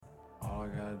All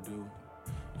I gotta do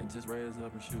is just raise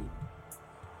up and shoot.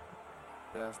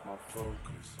 That's my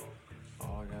focus.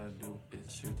 All I gotta do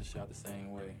is shoot the shot the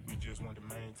same way. You just want to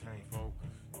maintain focus.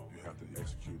 You have to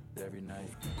execute every night.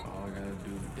 All I gotta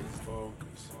do is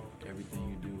focus. Everything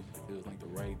you do feels like the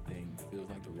right thing, feels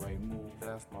like the right move.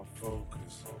 That's my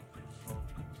focus.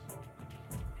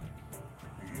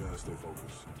 You gotta stay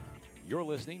focused. You're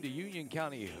listening to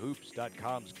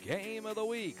UnionCountyHoops.com's Game of the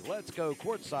Week. Let's go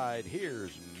courtside.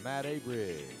 Here's Matt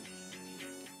Abrig.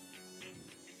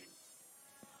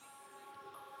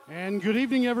 And good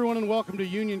evening, everyone, and welcome to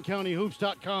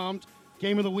UnionCountyHoops.com's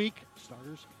Game of the Week.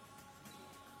 Starters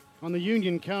on the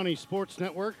Union County Sports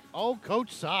Network. Oh,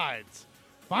 Coach Sides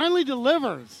finally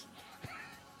delivers.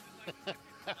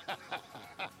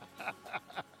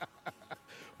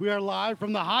 We are live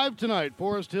from the Hive tonight.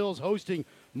 Forest Hills hosting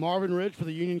Marvin Ridge for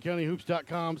the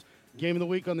UnionCountyHoops.com's Game of the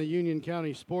Week on the Union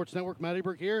County Sports Network. Matt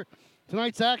Abrig here.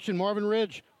 Tonight's action, Marvin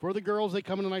Ridge for the girls. They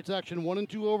come in tonight's action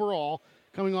 1-2 overall,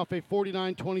 coming off a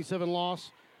 49-27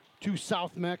 loss to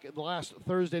South Meck last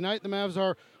Thursday night. The Mavs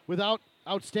are without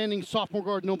outstanding sophomore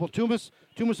guard Noble Tumas.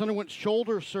 Tumas underwent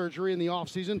shoulder surgery in the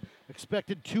offseason,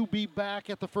 expected to be back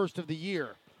at the first of the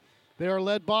year. They are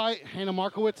led by Hannah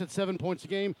Markowitz at 7 points a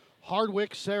game.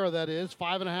 Hardwick, Sarah, that is,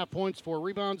 5.5 points, 4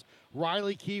 rebounds.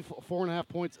 Riley Keefe, 4.5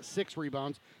 points, 6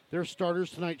 rebounds. Their starters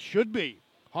tonight should be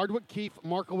Hardwick, Keefe,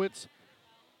 Markowitz,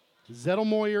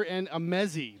 Zettelmoyer, and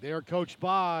Amezi. They are coached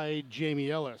by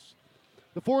Jamie Ellis.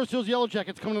 The Forest Hills Yellow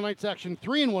Jackets come to tonight's action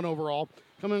 3-1 overall,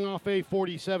 coming off a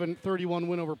 47-31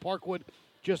 win over Parkwood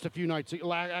just a few nights,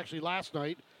 actually last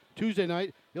night, Tuesday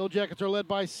night. Yellow Jackets are led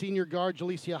by senior guard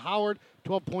Jalecia Howard,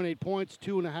 12.8 points,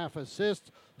 2.5 assists.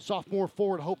 Sophomore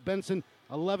forward Hope Benson,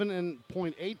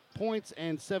 11.8 points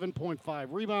and 7.5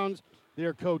 rebounds. They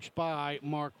are coached by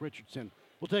Mark Richardson.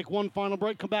 We'll take one final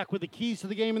break, come back with the keys to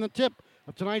the game and the tip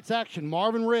of tonight's action.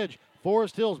 Marvin Ridge,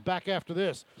 Forest Hills, back after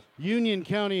this.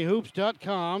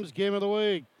 UnionCountyHoops.com's Game of the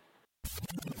Week.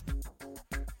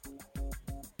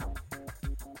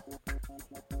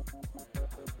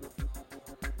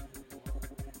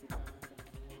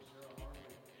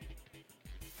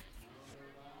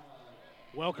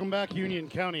 Welcome back,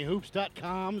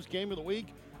 UnionCountyHoops.com's Game of the Week.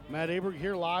 Matt Abrig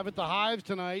here live at the Hives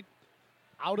tonight.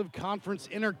 Out-of-conference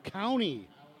inter-county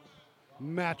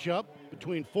matchup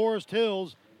between Forest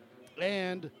Hills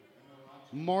and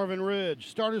Marvin Ridge.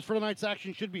 Starters for tonight's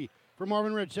action should be for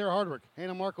Marvin Ridge, Sarah Hardwick,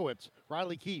 Hannah Markowitz,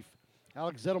 Riley Keefe,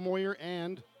 Alex Zettelmoyer,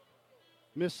 and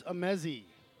Miss Amezi.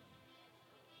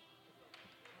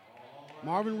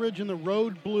 Marvin Ridge in the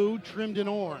road blue, trimmed in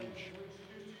orange.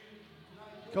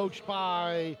 Coached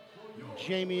by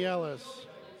Jamie Ellis.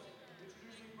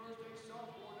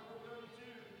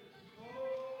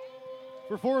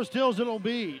 For Forest Hills, it'll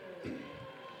be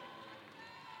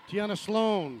Tiana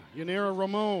Sloan, Yanira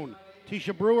Ramon,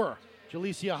 Tisha Brewer,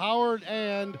 Jalecia Howard,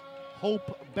 and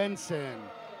Hope Benson.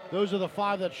 Those are the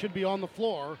 5 that should be on the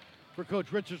floor for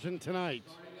Coach Richardson tonight.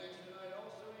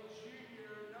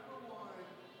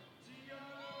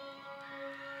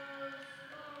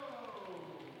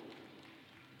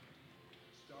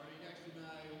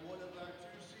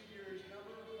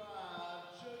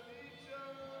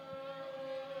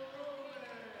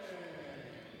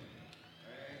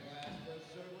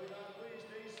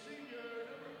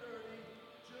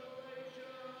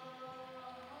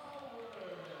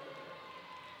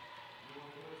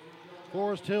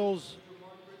 Forest Hills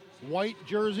white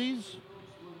jerseys,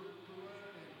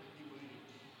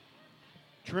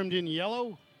 trimmed in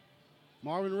yellow.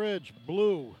 Marvin Ridge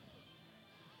blue.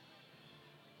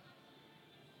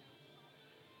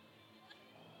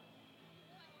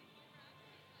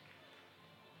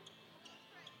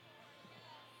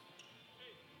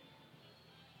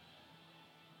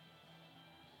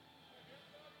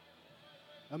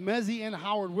 Amezi and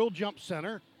Howard will jump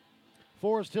center.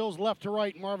 Forest Hills left to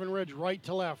right, Marvin Ridge right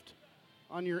to left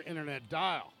on your internet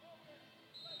dial.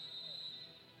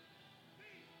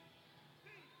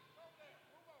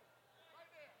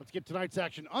 Let's get tonight's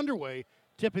action underway.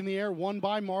 Tip in the air, won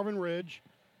by Marvin Ridge.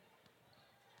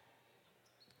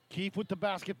 Keefe with the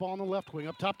basketball on the left wing.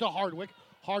 Up top to Hardwick.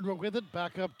 Hardwick with it,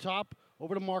 back up top,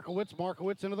 over to Markowitz.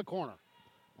 Markowitz into the corner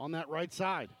on that right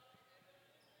side.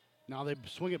 Now they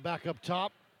swing it back up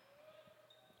top.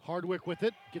 Hardwick with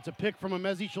it, gets a pick from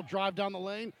Amezi. She'll drive down the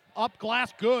lane. Up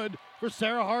glass, good for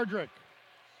Sarah Hardwick.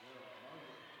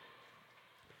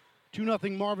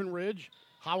 2-0 Marvin Ridge.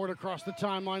 Howard across the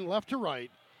timeline, left to right.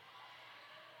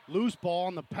 Loose ball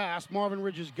on the pass. Marvin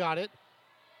Ridge has got it.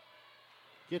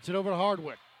 Gets it over to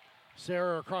Hardwick.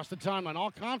 Sarah across the timeline, all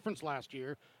conference last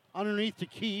year. Underneath to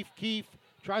Keefe. Keefe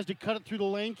Tries to cut it through the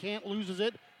lane, can't, loses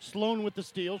it. Sloan with the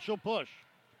steal, she'll push.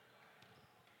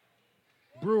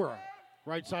 Brewer,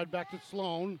 right side back to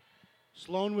Sloan.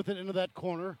 Sloan with it into that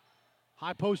corner.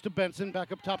 High post to Benson,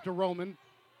 back up top to Roman.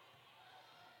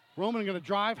 Roman going to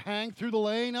drive, hang through the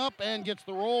lane, up, and gets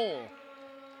the roll.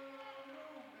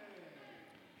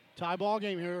 Tie ball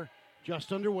game here,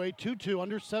 just underway, 2-2,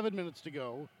 under 7 minutes to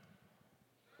go.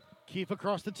 Keefe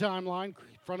across the timeline, in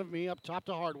front of me, up top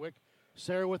to Hardwick.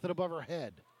 Sarah with it above her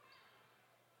head.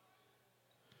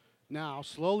 Now,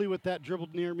 slowly with that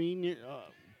dribbled near me,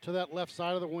 to that left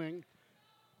side of the wing.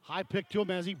 High pick to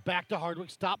Amezi, back to Hardwick,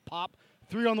 stop, pop.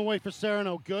 3 on the way for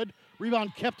Serrano, good.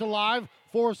 Rebound kept alive,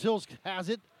 Forest Hills has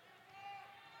it.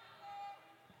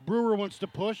 Brewer wants to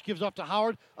push, gives off to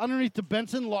Howard. Underneath to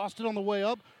Benson, lost it on the way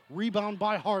up. Rebound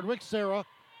by Hardwick. Sarah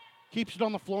keeps it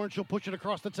on the floor, and she'll push it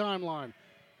across the timeline.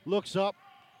 Looks up,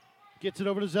 gets it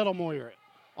over to Zettelmoyer.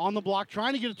 On the block,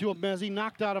 trying to get it to Amezi,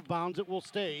 knocked out of bounds. It will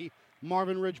stay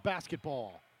Marvin Ridge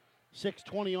basketball.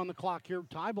 6:20 on the clock here.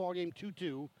 Tie ball game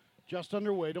 2-2, just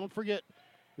underway. Don't forget,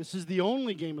 this is the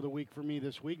only game of the week for me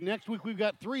this week. Next week we've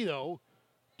got 3, though.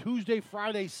 Tuesday,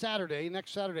 Friday, Saturday.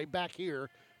 Next Saturday back here.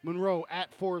 Monroe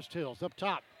at Forest Hills. Up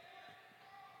top.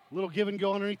 Little give and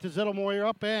go underneath to Zettelmoyer,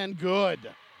 up and good.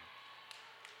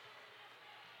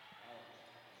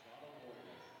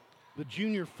 The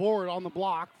junior forward on the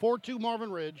block. 4-2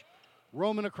 Marvin Ridge.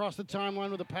 Roman across the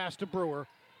timeline with a pass to Brewer.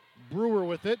 Brewer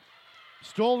with it.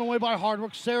 Stolen away by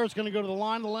Hardwick. Sarah's going to go to the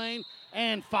line of the lane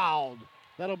and fouled.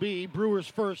 That'll be Brewer's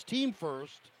first, team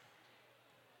first.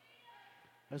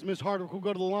 As Miss Hardwick will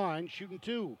go to the line, shooting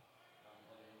 2.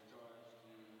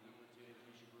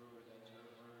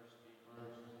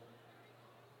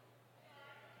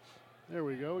 There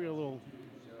we go. We got a little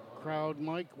crowd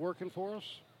mic working for us.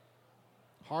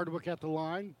 Hardwick at the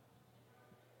line.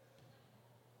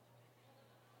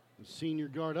 The senior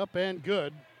guard up and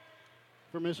good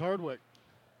for Miss Hardwick.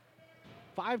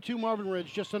 5-2 Marvin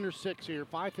Ridge, just under 6 here.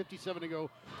 5:57 to go.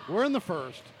 We're in the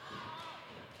first.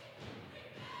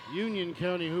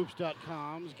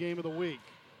 UnionCountyHoops.com's game of the week.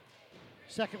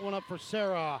 Second one up for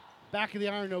Sarah. Back of the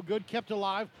iron, no good. Kept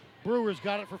alive. Brewer's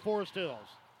got it for Forest Hills.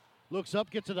 Looks up,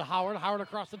 gets it to Howard. Howard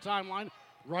across the timeline.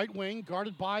 Right wing,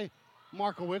 guarded by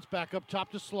Markowitz. Back up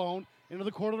top to Sloan. Into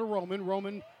the corner to Roman.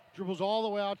 Roman dribbles all the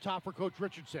way out top for Coach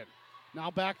Richardson.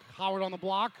 Now back, Howard on the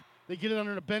block. They get it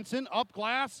under to Benson. Up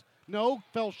glass. No,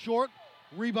 fell short.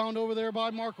 Rebound over there by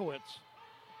Markowitz.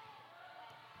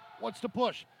 What's the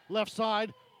push? Left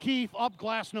side. Keefe up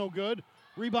glass, no good.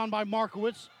 Rebound by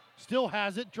Markowitz. Still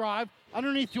has it. Drive.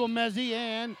 Underneath to Amezi,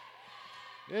 and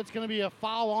it's going to be a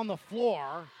foul on the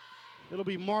floor. It'll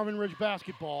be Marvin Ridge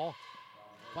basketball.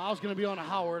 Foul's going to be on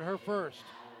Howard, her first.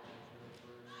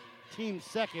 Team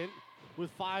second with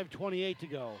 5:28 to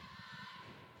go.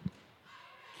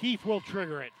 Keefe will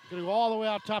trigger it. Going to go all the way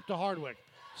out top to Hardwick.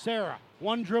 Sarah,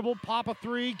 one dribble, pop a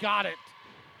 3, got it.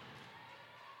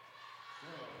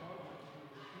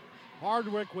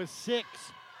 Hardwick with 6,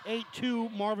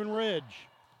 8-2 Marvin Ridge.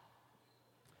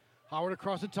 Howard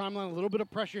across the timeline, a little bit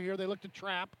of pressure here. They look to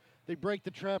trap. They break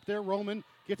the trap there. Roman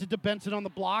gets it to Benson on the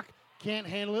block. Can't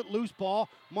handle it. Loose ball.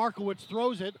 Markowitz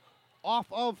throws it off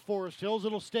of Forest Hills.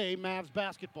 It'll stay Mavs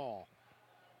basketball.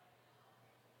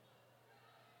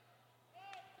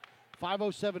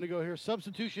 5:07 to go here.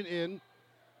 Substitution in.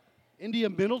 India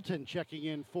Middleton checking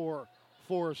in for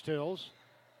Forest Hills.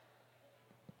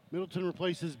 Middleton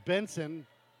replaces Benson.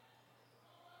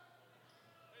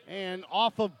 And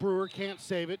off of Brewer, can't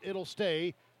save it. It'll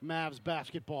stay Mavs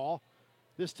basketball.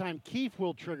 This time Keefe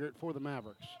will trigger it for the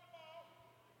Mavericks.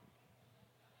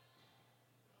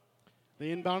 They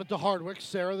inbound it to Hardwick.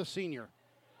 Sarah, the senior.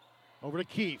 Over to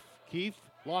Keefe. Keefe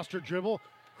lost her dribble.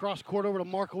 Cross court over to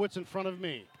Markowitz in front of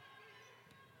me.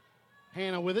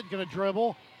 Hannah with it, gonna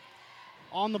dribble.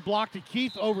 On the block to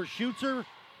Keefe, overshoots her,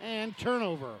 and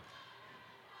turnover.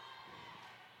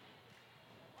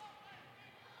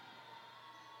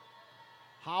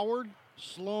 Howard,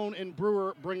 Sloan, and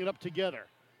Brewer bring it up together.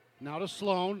 Now to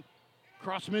Sloan.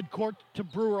 Cross midcourt to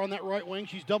Brewer on that right wing.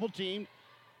 She's double teamed.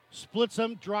 Splits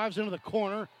them, drives into the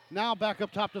corner. Now back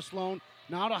up top to Sloan.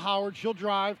 Now to Howard. She'll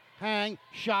drive, hang,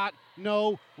 shot,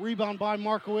 no. Rebound by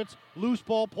Markowitz. Loose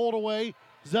ball pulled away.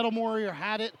 Zettelmoyer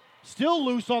had it. Still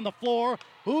loose on the floor.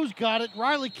 Who's got it?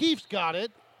 Riley Keefe's got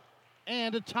it.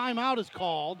 And a timeout is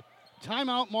called.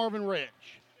 Timeout Marvin Ridge.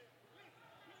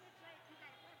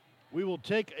 We will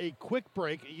take a quick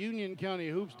break.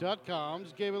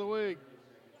 UnionCountyHoops.com's Game of the Week.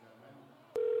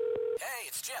 Hey, Hey,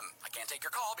 it's Jim. I can't take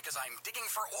your call because I'm digging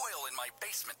for oil in my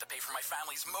basement to pay for my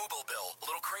family's mobile bill. A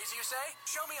little crazy, you say?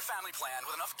 Show me a family plan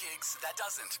with enough gigs that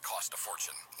doesn't cost a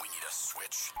fortune. We need a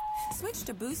switch. Switch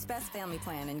to Boost Best Family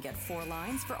Plan and get 4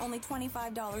 lines for only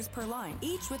 $25 per line,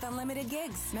 each with unlimited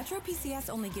gigs. Metro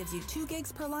PCS only gives you 2 gigs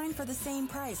per line for the same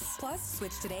price. Plus,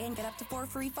 switch today and get up to 4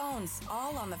 free phones,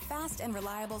 all on the fast and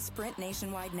reliable Sprint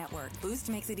nationwide network.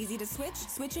 Boost makes it easy to switch.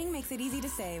 Switching makes it easy to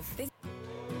save.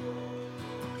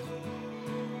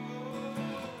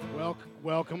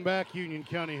 Welcome back,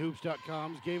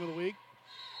 UnionCountyHoops.com's Game of the Week.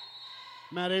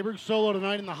 Matt Aberg solo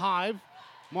tonight in the Hive.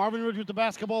 Marvin Ridge with the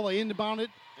basketball. They inbound it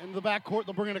into the backcourt.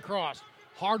 They'll bring it across.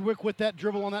 Hardwick with that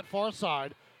dribble on that far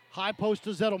side. High post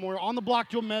to Zettelmoyer. On the block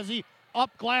to Amezi.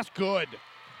 Up glass, good.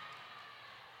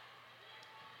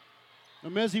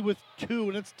 Amezi with 2,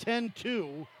 and it's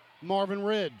 10-2, Marvin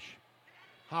Ridge.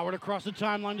 Howard across the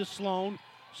timeline to Sloan.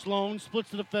 Sloan splits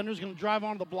the defenders, going to drive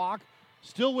onto the block.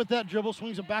 Still with that dribble,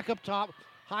 swings it back up top.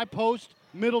 High post,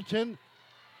 Middleton.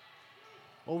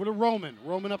 Over to Roman.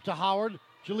 Roman up to Howard.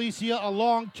 Jalicia, a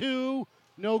long 2.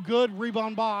 No good.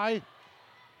 Rebound by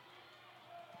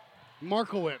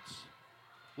Markowitz.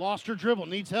 Lost her dribble,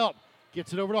 needs help.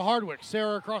 Gets it over to Hardwick.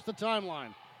 Sarah across the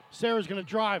timeline. Sarah's going to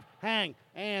drive, hang,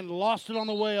 and lost it on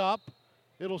the way up.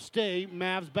 It'll stay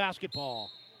Mavs basketball.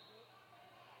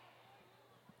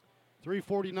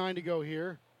 3:49 to go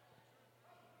here.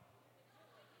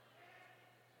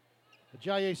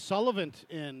 Ajayi Sullivan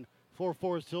in for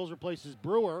Forest Hills replaces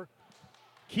Brewer.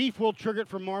 Keefe will trigger it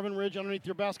from Marvin Ridge underneath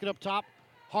your basket up top.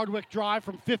 Hardwick drive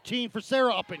from 15 for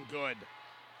Sarah, up and good.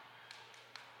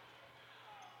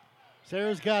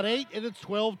 Sarah's got 8, and it's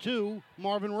 12-2,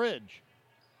 Marvin Ridge.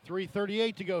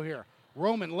 3:38 to go here.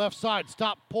 Roman left side,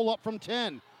 stop, pull up from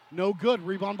 10. No good,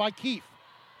 rebound by Keefe.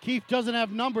 Keefe doesn't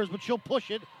have numbers, but she'll push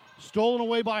it. Stolen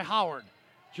away by Howard.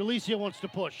 Jalicia wants to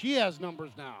push. She has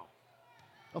numbers now.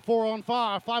 A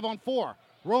 4-on-5, 5-on-4.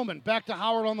 Roman back to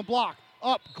Howard on the block.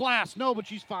 Up, glass, no, but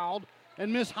she's fouled.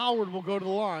 And Miss Howard will go to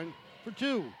the line for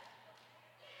 2.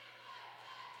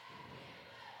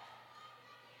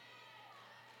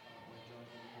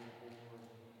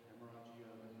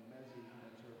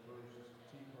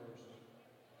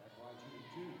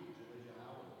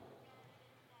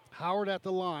 Howard at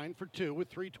the line for 2 with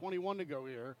 3:21 to go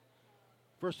here.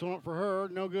 First one up for her,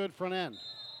 no good, front end.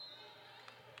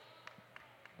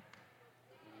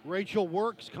 Rachel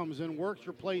Works comes in. Works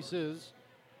replaces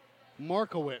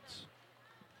Markowitz.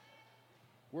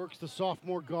 Works the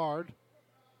sophomore guard.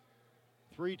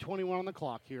 3:21 on the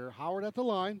clock here. Howard at the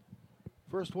line.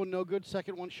 First one no good,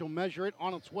 second one she'll measure it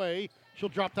on its way. She'll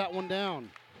drop that one down.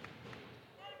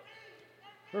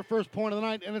 Her first point of the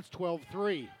night, and it's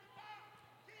 12-3.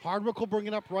 Hardwick will bring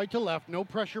it up right to left. No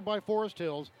pressure by Forest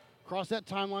Hills. Across that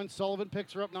timeline, Sullivan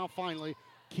picks her up now finally.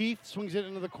 Keith swings it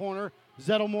into the corner.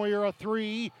 Zettelmoyer a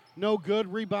 3. No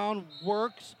good. Rebound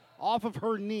Works. Off of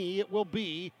her knee, it will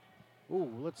be,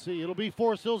 let's see. It'll be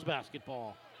Forest Hills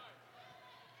basketball.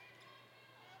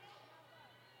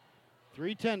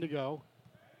 3:10 to go.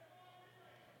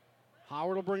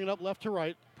 Howard will bring it up left to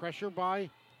right. Pressure by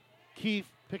Keefe,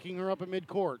 picking her up at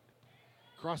midcourt.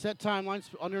 Across that timeline,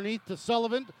 underneath to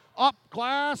Sullivan. Up,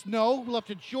 glass, no, left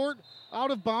it short.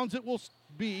 Out of bounds, it will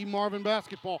be Marvin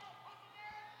basketball.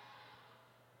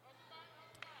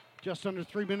 Just under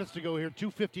 3 minutes to go here.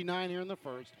 2:59 here in the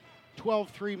first.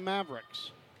 12-3 Mavericks.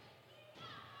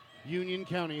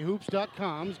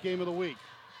 UnionCountyHoops.com's Game of the Week.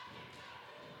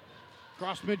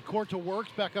 Cross midcourt to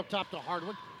Works, back up top to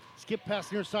Hardwick. Skip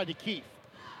pass near side to Keefe.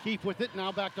 Keefe with it,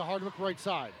 now back to Hardwick right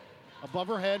side. Above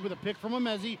her head with a pick from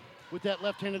Amezi. With that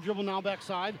left-handed dribble now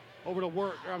backside. Over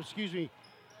to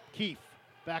Keefe.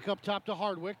 Back up top to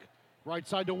Hardwick. Right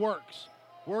side to Works.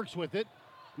 Works with it.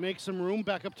 Makes some room.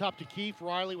 Back up top to Keefe.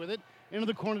 Riley with it. Into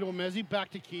the corner to Amezi. Back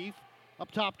to Keefe.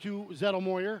 Up top to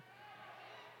Zettelmoyer.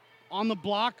 On the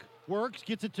block. Works.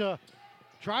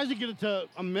 Tries to get it to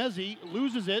Amezi.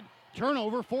 Loses it.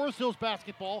 Turnover. Forest Hills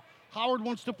basketball. Howard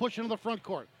wants to push into the front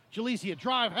court. Jalicia.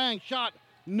 Drive. Hang. Shot.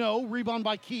 No. Rebound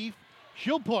by Keefe.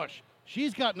 She'll push.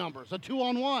 She's got numbers. A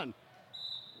 2-on-1.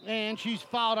 And she's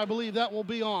fouled. I believe that will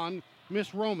be on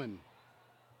Miss Roman.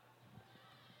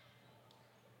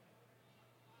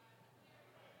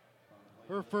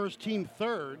 Her first, team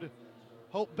third.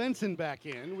 Hope Benson back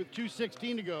in with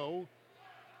 2:16 to go.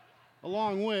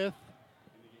 Along with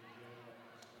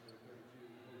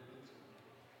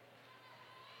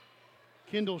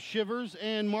Kendall Shivers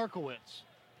and Markowitz.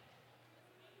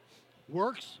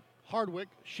 Works, Hardwick,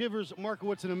 Shivers,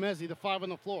 Markowitz, and Amezi, the 5 on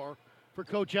the floor for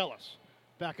Coach Ellis.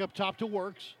 Back up top to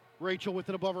Works. Rachel with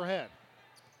it above her head.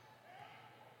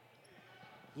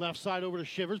 Left side over to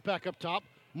Shivers, back up top.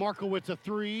 Markowitz a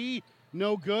three.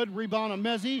 No good. Rebound on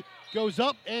Mezzi. Goes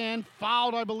up and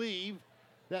fouled, I believe.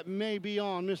 That may be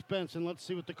on Miss Benson. Let's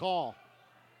see what the call.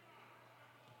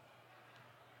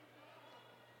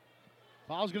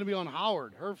 Foul's going to be on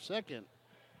Howard. Her second.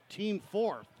 Team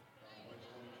fourth.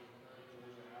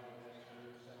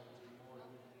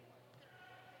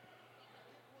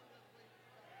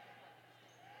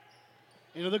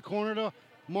 Into the corner to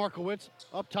Markowitz.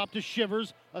 Up top to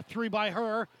Shivers. A three by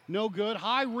her. No good.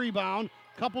 High rebound.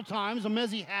 Couple times.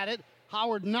 Amezi had it.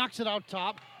 Howard knocks it out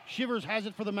top. Shivers has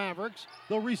it for the Mavericks.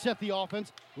 They'll reset the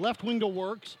offense. Left wing to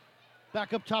Works.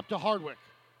 Back up top to Hardwick.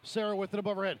 Sarah with it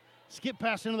above her head. Skip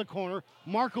pass into the corner.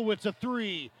 Markowitz a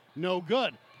three. No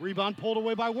good. Rebound pulled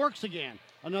away by Works again.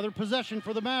 Another possession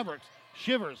for the Mavericks.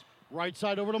 Shivers. Right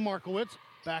side over to Markowitz.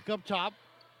 Back up top.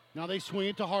 Now they swing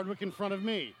it to Hardwick in front of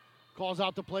me. Calls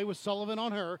out the play with Sullivan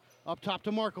on her. Up top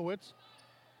to Markowitz.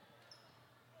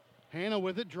 Hannah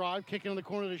with it. Drive. Kicking in the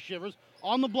corner to Shivers.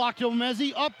 On the block to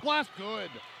Amezi. Up glass. Good.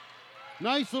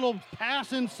 Nice little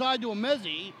pass inside to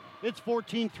Amezi. It's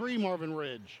 14-3 Marvin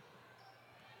Ridge.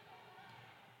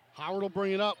 Howard will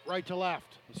bring it up right to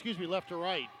left. Left to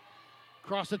right.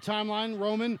 Across the timeline.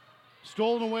 Roman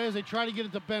stolen away as they try to get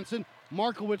it to Benson.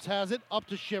 Markowitz has it. Up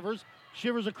to Shivers.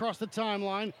 Shivers across the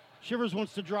timeline. Shivers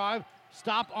wants to drive.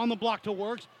 Stop on the block to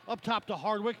Works. Up top to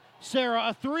Hardwick. Sarah,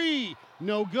 a three.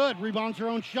 No good. Rebounds her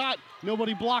own shot.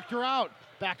 Nobody blocked her out.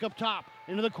 Back up top.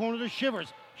 Into the corner to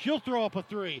Shivers. She'll throw up a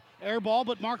three. Air ball,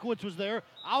 but Markowitz was there.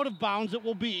 Out of bounds it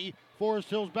will be. Forest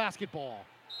Hills basketball.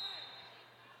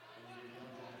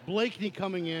 Blakeney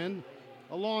coming in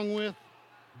along with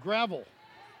Gravel.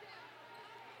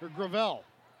 Gravel.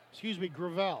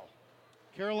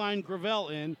 Caroline Gravel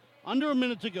in. Under a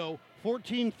minute to go.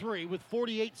 14-3 with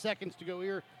 48 seconds to go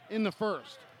here in the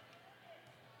first.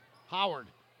 Howard,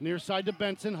 near side to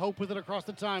Benson. Hope with it across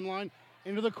the timeline.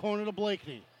 Into the corner to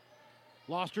Blakeney.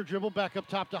 Lost her dribble, back up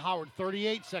top to Howard.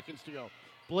 38 seconds to go.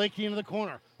 Blakeney into the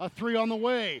corner. A three on the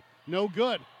way. No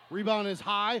good. Rebound is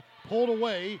high. Pulled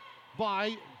away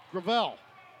by Gravel.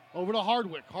 Over to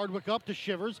Hardwick. Hardwick up to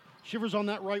Shivers. Shivers on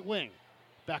that right wing.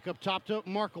 Back up top to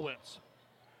Markowitz.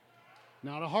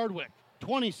 Now to Hardwick.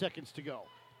 20 seconds to go.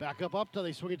 Back up till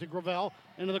they swing it to Gravel.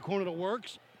 Into the corner to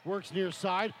Works. Works near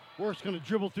side. Works going to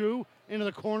dribble through. Into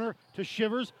the corner to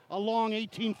Shivers. A long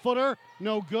 18-footer.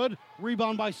 No good.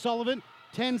 Rebound by Sullivan.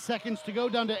 10 seconds to go,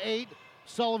 down to 8.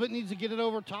 Sullivan needs to get it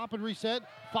over top and reset.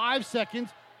 5 seconds.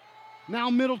 Now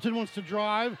Middleton wants to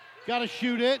drive. Got to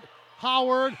shoot it.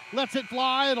 Howard lets it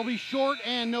fly. It'll be short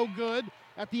and no good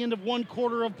at the end of 1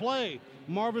 quarter of play.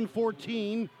 Marvin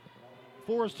 14.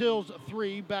 Forest Hills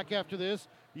 3. Back after this.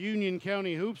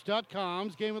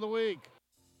 UnionCountyHoops.com's Game of the Week.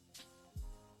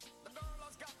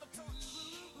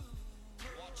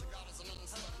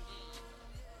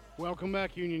 Welcome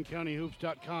back,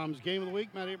 UnionCountyHoops.com's Game of the Week.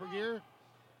 Matt Aberg here.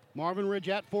 Marvin Ridge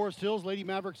at Forest Hills. Lady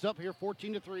Mavericks up here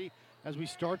 14-3 as we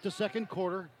start the second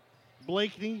quarter.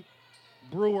 Blakeney,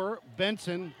 Brewer,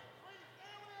 Benson,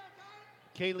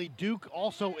 Kaylee Duke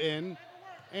also in,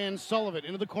 and Sullivan.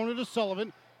 Into the corner to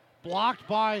Sullivan. Blocked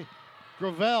by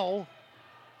Gravel.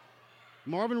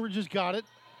 Marvin Ridge has got it.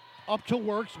 Up to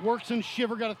Works. Works and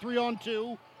Shiver got a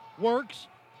 3-on-2. Works.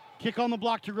 Kick on the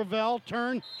block to Gravel.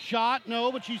 Turn. Shot.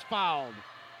 No, but she's fouled.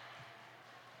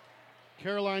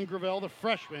 Caroline Gravel, the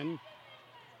freshman,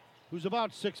 who's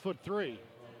about 6'3".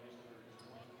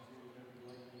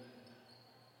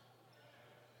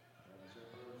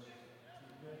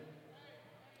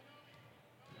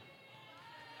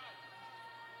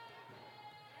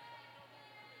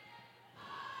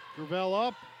 Gravel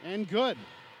up and good.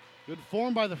 Good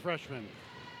form by the freshman.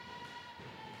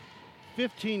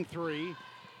 15-3,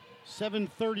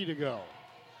 7:30 to go.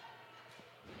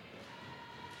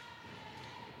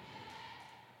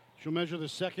 She'll measure the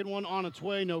second one on its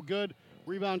way, no good.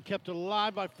 Rebound kept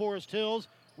alive by Forest Hills.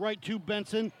 Right to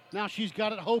Benson. Now she's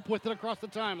got it. Hope with it across the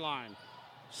timeline.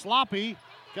 Sloppy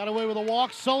got away with a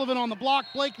walk. Sullivan on the block.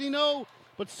 Blakeney, no.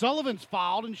 But Sullivan's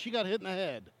fouled and she got hit in the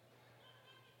head.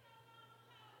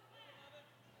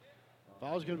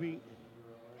 Foul's going to be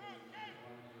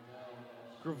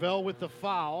Gravel with the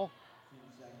foul.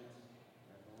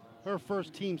 Her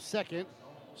first, team second.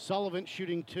 Sullivan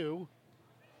shooting 2.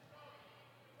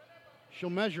 She'll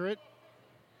measure it.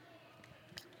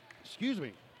 Excuse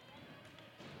me.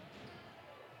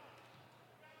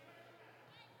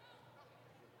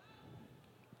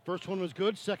 First one was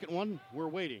good. Second one, we're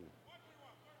waiting.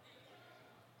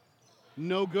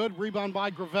 No good. Rebound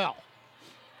by Gravel.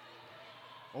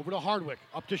 Over to Hardwick.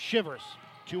 Up to Shivers.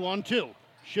 2-on-2.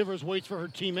 Shivers waits for her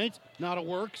teammates. Now it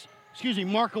works.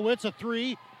 Markowitz, a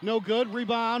 3. No good.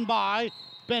 Rebound by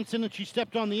Benson, and she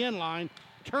stepped on the end line.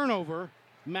 Turnover,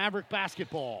 Maverick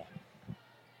basketball.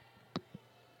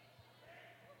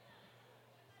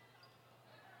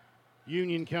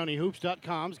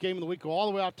 UnionCountyHoops.com's game of the week go all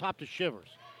the way out top to Shivers.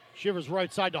 Shivers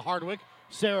right side to Hardwick.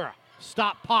 Sarah,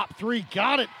 stop, pop, three,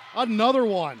 got it. Another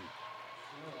one.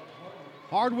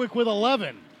 Hardwick with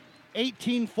 11.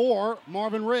 18-4,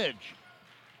 Marvin Ridge.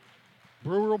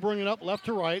 Brewer will bring it up left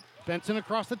to right. Benson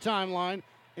across the timeline.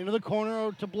 Into the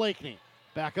corner to Blakeney.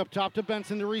 Back up top to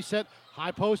Benson to reset.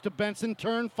 High post to Benson.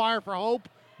 Turn, fire for Hope.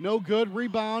 No good.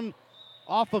 Rebound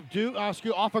off of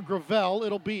Gravel.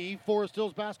 It'll be Forest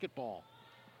Hills basketball.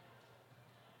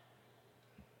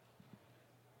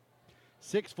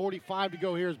 6:45 to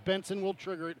go here as Benson will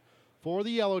trigger it for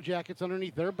the Yellow Jackets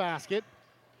underneath their basket.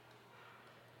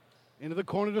 Into the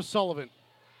corner to Sullivan.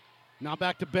 Now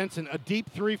back to Benson. A deep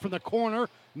three from the corner.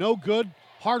 No good.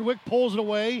 Hardwick pulls it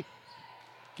away.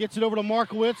 Gets it over to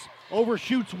Markowitz.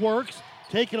 Overshoots, works.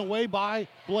 Taken away by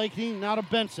Blakeney. Now to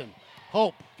Benson.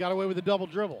 Hope got away with a double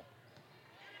dribble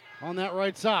on that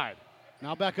right side.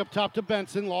 Now back up top to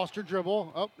Benson. Lost her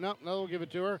dribble. Oh, no, we'll give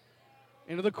it to her.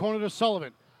 Into the corner to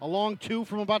Sullivan. A long two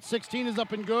from about 16 is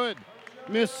up and good.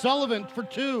 Miss Sullivan for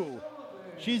two.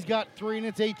 She's got three, and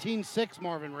it's 18-6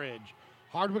 Marvin Ridge.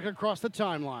 Hardwick across the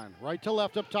timeline. Right to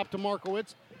left up top to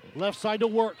Markowitz. Left side to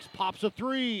Works. Pops a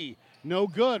three. No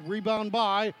good. Rebound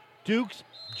by Dukes.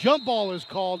 Jump ball is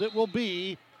called. It will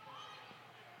be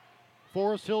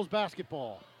Forest Hills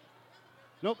basketball.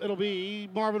 Nope, it'll be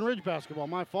Marvin Ridge basketball.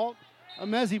 My fault.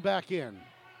 Amezi back in.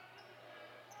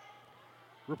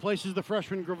 Replaces the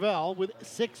freshman Gravel with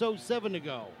 6:07 to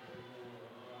go.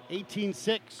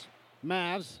 18-6.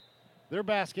 Mavs. Their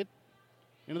basket.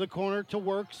 Into the corner to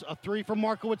Works. A three from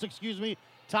Markowitz,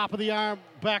 Top of the arm.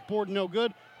 Backboard, no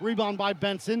good. Rebound by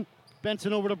Benson.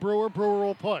 Benson over to Brewer. Brewer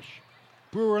will push.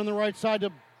 Brewer on the right side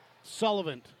to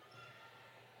Sullivan.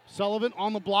 Sullivan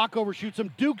on the block, overshoots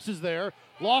him. Dukes is there.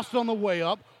 Lost on the way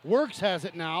up. Works has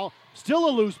it now. Still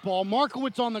a loose ball.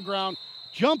 Markowitz on the ground.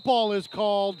 Jump ball is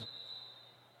called.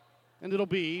 And it'll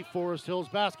be Forest Hills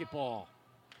basketball.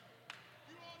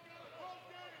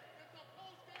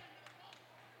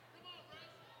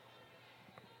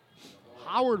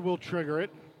 Howard will trigger it.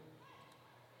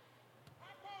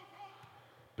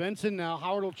 Benson now.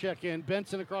 Howard will check in.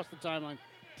 Benson across the timeline.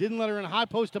 Didn't let her in. High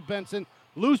post to Benson.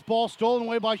 Loose ball stolen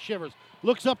away by Shivers.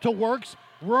 Looks up to Works.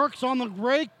 Works on the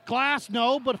break. Glass,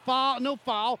 no, but foul. No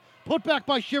foul. Put back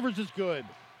by Shivers is good.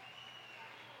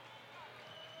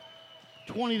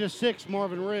 20-6,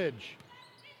 Marvin Ridge.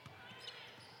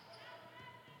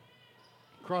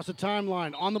 Across the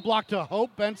timeline. On the block to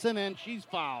Hope Benson, and she's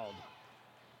fouled.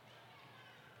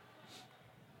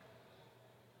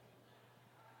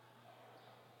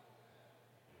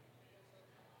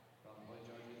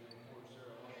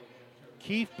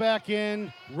 Keefe back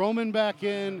in, Roman back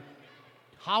in,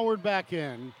 Howard back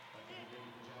in.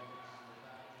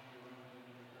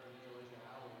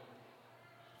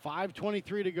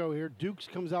 .5:23 to go here. Dukes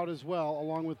comes out as well,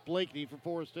 along with Blakeney for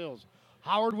Forest Hills.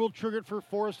 Howard will trigger it for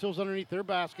Forest Hills underneath their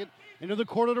basket. Into the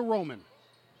corner to Roman.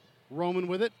 Roman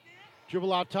with it.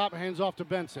 Dribble out top, hands off to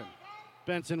Benson.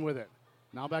 Benson with it.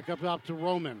 Now back up top to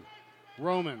Roman.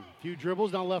 Roman, few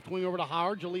dribbles, now left wing over to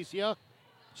Howard. Jalicia.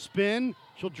 Spin,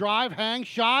 she'll drive, hang,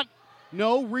 shot.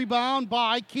 No, rebound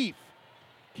by Keefe.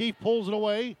 Keefe pulls it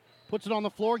away, puts it on the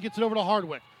floor, gets it over to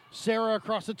Hardwick. Sarah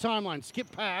across the timeline, skip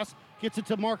pass, gets it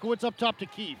to Markowitz up top to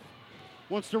Keefe.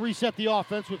 Wants to reset the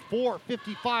offense with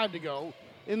 4:55 to go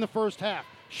in the first half.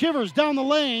 Shivers down the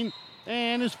lane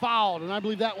and is fouled, and I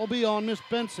believe that will be on Miss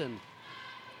Benson.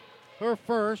 Her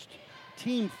first,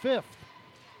 team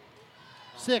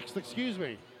sixth, excuse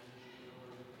me.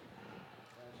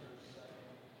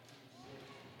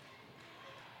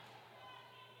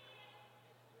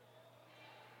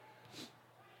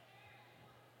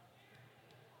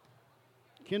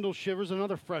 Kendall Shivers,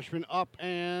 another freshman, up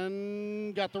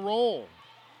and got the roll.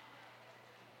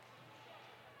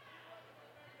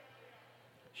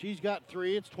 She's got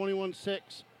three. It's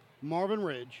 21-6. Marvin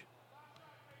Ridge.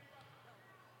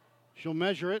 She'll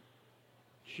measure it.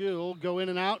 She'll go in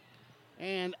and out.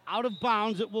 And out of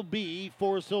bounds it will be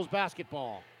Forest Hills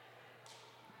basketball.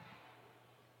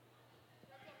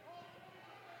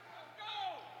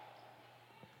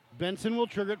 Benson will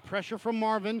trigger it. Pressure from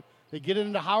Marvin. They get it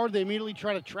into Howard. They immediately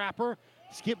try to trap her.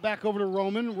 Skip back over to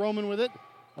Roman. Roman with it.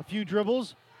 A few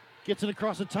dribbles. Gets it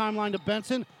across the timeline to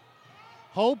Benson.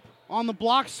 Hope on the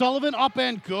block. Sullivan up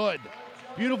and good.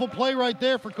 Beautiful play right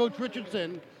there for Coach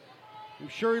Richardson. I'm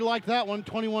sure he liked that one.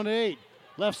 21-8.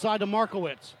 Left side to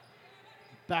Markowitz.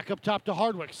 Back up top to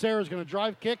Hardwick. Sarah's going to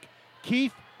drive kick.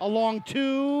 Keefe along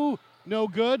two. No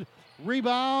good.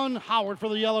 Rebound, Howard for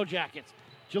the Yellow Jackets.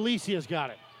 Jalicia's got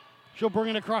it. She'll bring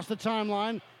it across the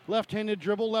timeline. Left-handed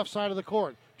dribble, left side of the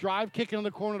court. Drive, kick into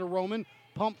the corner to Roman.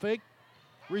 Pump fake.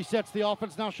 Resets the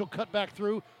offense. Now she'll cut back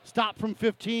through. Stop from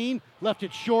 15. Left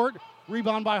it short.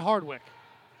 Rebound by Hardwick.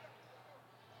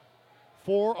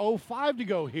 4:05 to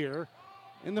go here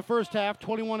in the first half,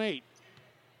 21-8.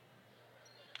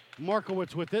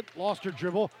 Markowitz with it. Lost her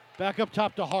dribble. Back up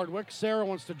top to Hardwick. Sarah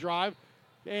wants to drive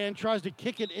and tries to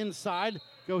kick it inside.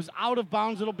 Goes out of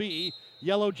bounds. It'll be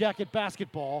Yellow Jacket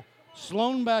basketball.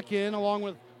 Sloan back in along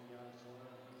with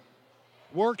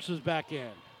Works is back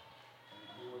in.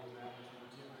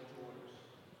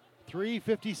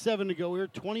 3:57 to go here,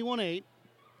 21-8.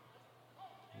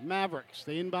 Mavericks,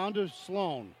 they inbound to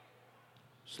Sloan.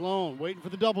 Sloan waiting for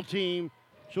the double team.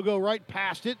 She'll go right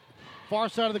past it. Far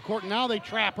side of the court. Now they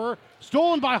trap her.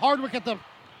 Stolen by Hardwick at the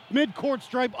mid-court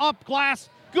stripe. Up glass.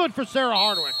 Good for Sarah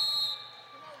Hardwick.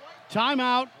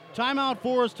 Timeout. Timeout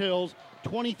Forest Hills.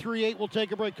 23-8. We'll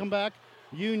take a break. Come back.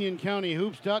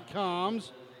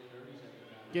 UnionCountyHoops.com's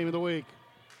Game of the Week.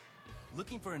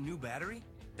 Looking for a new battery?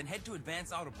 Then head to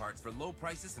Advance Auto Parts for low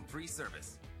prices and free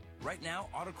service. Right now,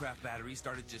 Autocraft batteries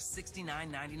start at just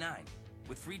 $69.99,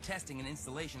 with free testing and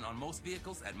installation on most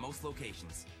vehicles at most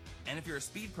locations. And if you're a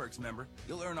Speed Perks member,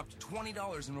 you'll earn up to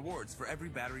 $20 in rewards for every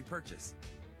battery purchase.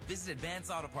 Visit Advance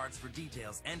Auto Parts for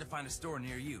details and to find a store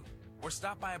near you, or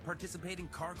stop by a participating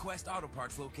CarQuest Auto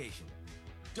Parts location.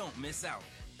 Don't miss out.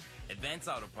 Advance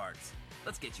Auto Parts.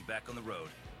 Let's get you back on the road.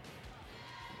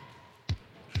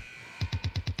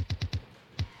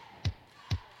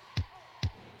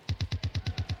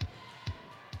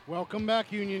 Welcome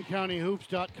back,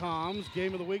 UnionCountyHoops.com's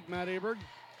Game of the Week. Matt Aberg.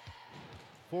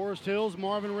 Forest Hills,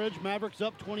 Marvin Ridge, Mavericks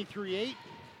up 23-8.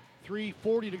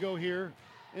 3:40 to go here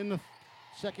in the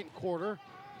second quarter.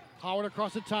 Howard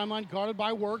across the timeline, guarded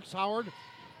by Works. Howard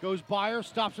goes by her,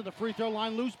 stops at the free throw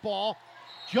line, loose ball.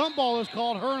 Jump ball is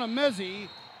called, her and Amezi,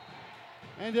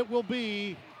 and it will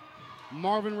be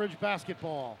Marvin Ridge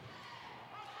basketball.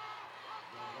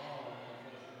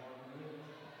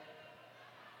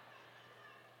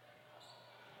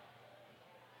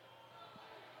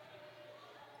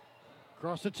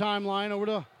 Across the timeline, over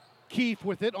to Keefe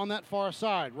with it on that far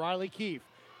side. Riley Keefe,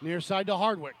 near side to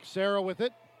Hardwick. Sarah with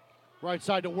it. Right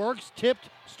side to Works. Tipped,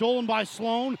 stolen by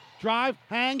Sloan. Drive,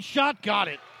 hang, shot, got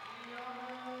it.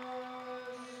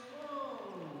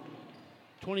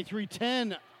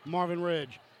 23-10, Marvin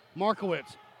Ridge.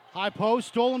 Markowitz, high post,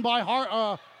 stolen by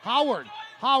Howard.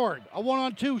 Howard, a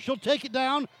 1-on-2. She'll take it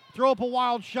down, throw up a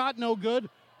wild shot, no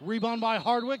good. Rebound by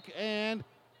Hardwick, and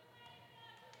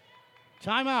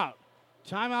timeout.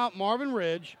 Timeout, Marvin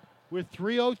Ridge, with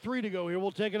 3:03 to go here.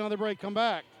 We'll take another break, come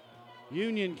back.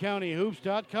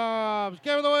 UnionCountyHoops.com's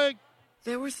Game of the Week.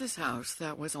 There was this house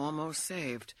that was almost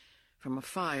saved from a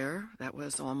fire that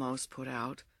was almost put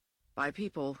out by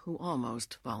people who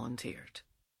almost volunteered.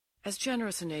 As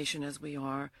generous a nation as we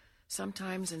are,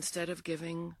 sometimes instead of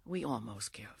giving, we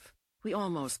almost give. We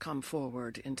almost come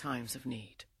forward in times of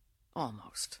need.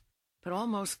 Almost. But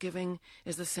almost giving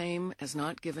is the same as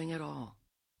not giving at all.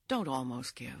 Don't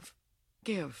almost give.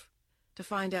 Give. To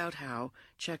find out how,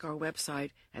 check our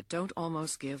website at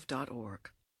don'talmostgive.org.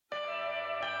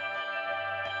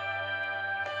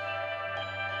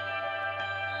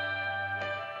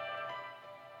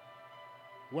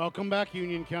 Welcome back,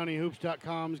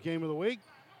 UnionCountyHoops.com's Game of the Week.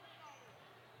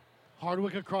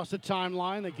 Hardwick across the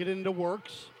timeline. They get into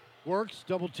Works. Works,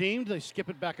 double teamed. They skip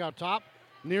it back out top.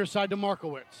 Near side to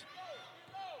Markowitz.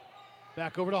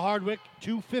 Back over to Hardwick.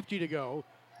 2:50 to go.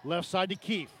 Left side to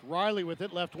Keefe. Riley with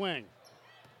it, left wing.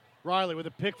 Riley with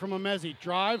a pick from Amezi.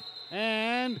 Drive,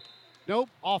 and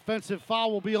nope, offensive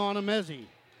foul will be on Amezi.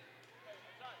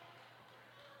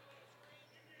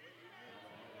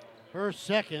 Her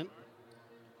second,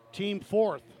 team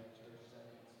fourth.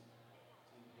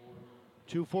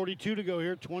 2:42 to go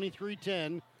here,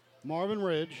 23-10, Marvin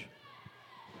Ridge.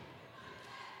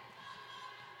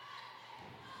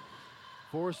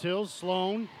 Forest Hills,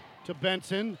 Sloan to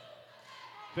Benson.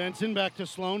 Benson back to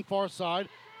Sloan, far side.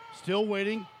 Still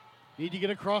waiting. Need to get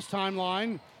across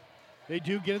timeline. They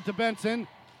do get it to Benson.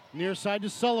 Near side to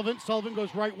Sullivan. Sullivan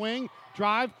goes right wing.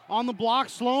 Drive on the block.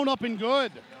 Sloan up and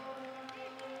good.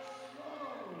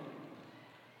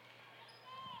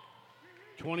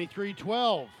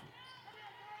 (23-12).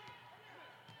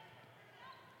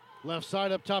 Left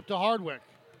side up top to Hardwick.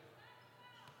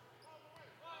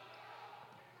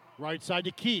 Right side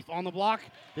to Keefe on the block.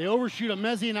 They overshoot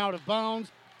Amezi and out of bounds.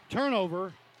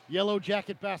 Turnover, Yellow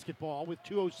Jacket basketball with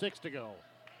 2:06 to go.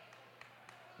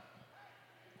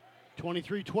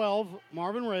 23-12,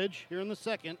 Marvin Ridge here in the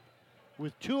second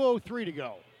with 2:03 to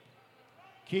go.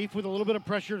 Keefe with a little bit of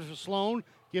pressure to Sloan.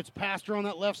 Gets past her on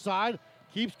that left side.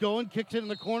 Keeps going. Kicks it in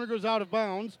the corner. Goes out of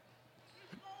bounds.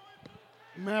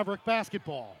 Maverick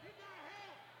basketball.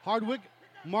 Hardwick,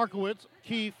 Markowitz,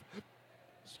 Keefe,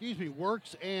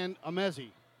 Works, and Amezi.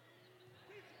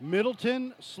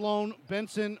 Middleton, Sloan,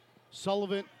 Benson,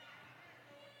 Sullivan,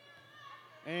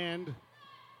 and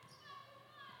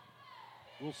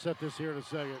we'll set this here in a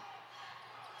second.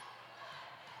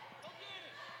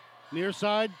 Near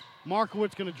side,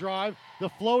 Markowitz going to drive. The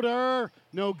floater,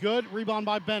 no good. Rebound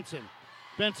by Benson.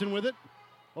 Benson with it.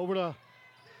 Over to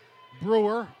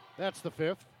Brewer. That's the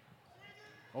fifth.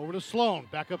 Over to Sloan.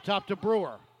 Back up top to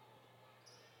Brewer.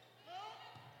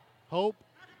 Hope.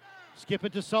 Skip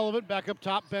it to Sullivan. Back up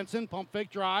top. Benson. Pump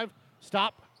fake drive.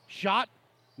 Stop. Shot.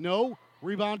 No.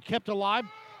 Rebound kept alive.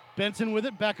 Benson with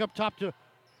it. Back up top to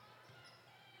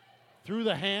through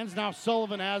the hands. Now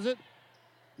Sullivan has it.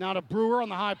 Now to Brewer on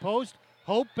the high post.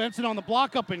 Hope. Benson on the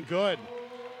block up and good.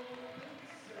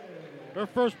 Her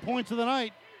first points of the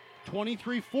night.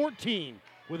 23-14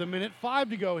 with 1:05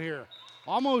 to go here.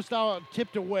 Almost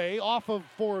tipped away off of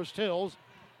Forest Hills.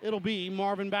 It'll be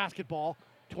Marvin basketball.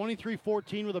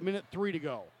 23-14 with 1:03 to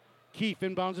go. Keefe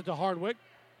inbounds it to Hardwick.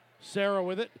 Sarah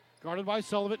with it. Guarded by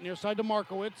Sullivan. Near side to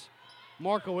Markowitz.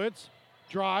 Markowitz.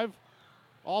 Drive.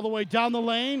 All the way down the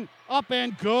lane. Up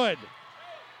and good.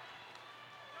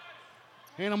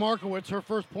 Hannah Markowitz, her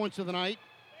first points of the night.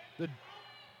 The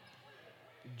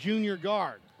junior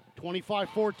guard.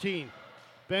 25-14.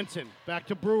 Benson back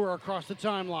to Brewer across the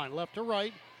timeline. Left to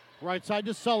right. Right side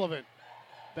to Sullivan.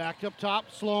 Back up top,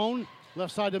 Sloan.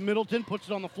 Left side to Middleton. Puts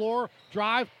it on the floor.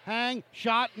 Drive, hang,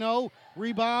 shot, no.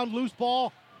 Rebound, loose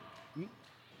ball.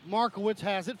 Markowitz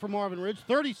has it for Marvin Ridge.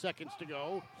 30 seconds to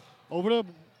go. Over to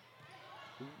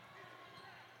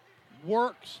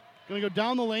Works. Going to go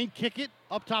down the lane, kick it.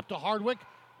 Up top to Hardwick.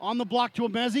 On the block to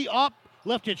Amezi. Up.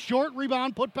 Left it short.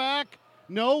 Rebound, put back.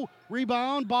 No.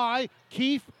 Rebound by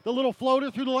Keefe. The little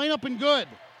floater through the lane, up and good.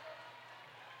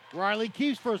 Riley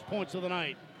Keefe's first points of the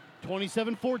night.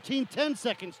 27-14, 10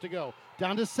 seconds to go.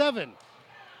 Down to 7.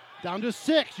 Down to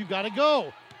 6. You got to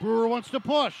go. Brewer wants to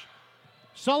push.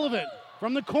 Sullivan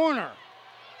from the corner.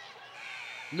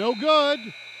 No good.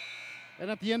 And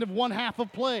at the end of one half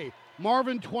of play,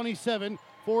 Marvin 27,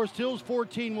 Forest Hills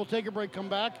 14. We'll take a break, come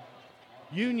back.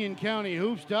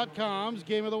 UnionCountyHoops.com's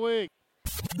Game of the Week.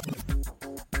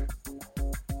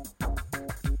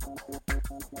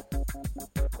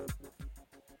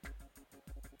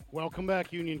 Welcome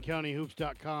back,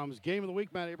 UnionCountyHoops.com's Game of the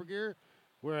Week. Matt Abergear.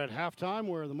 We're at halftime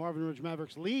where the Marvin Ridge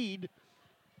Mavericks lead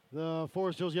the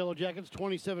Forest Hills Yellow Jackets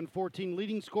 27-14.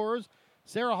 Leading scorers,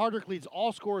 Sarah Hardwick leads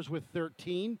all scorers with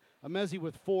 13. Amezi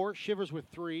with 4. Shivers with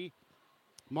 3.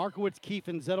 Markowitz, Keefe,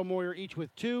 and Zettelmoyer each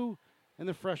with 2. And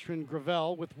the freshman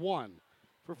Gravel with 1.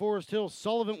 For Forest Hills,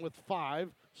 Sullivan with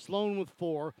 5. Sloan with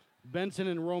 4. Benson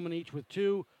and Roman each with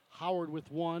 2. Howard with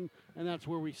 1. And that's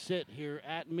where we sit here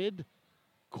at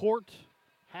mid-court,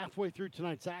 halfway through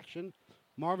tonight's action.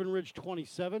 Marvin Ridge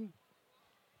 27.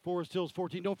 Forest Hills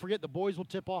 14. Don't forget, the boys will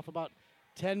tip off about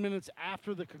 10 minutes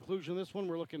after the conclusion of this one.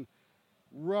 We're looking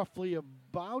roughly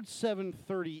about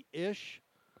 7:30-ish.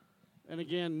 And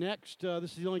again, next,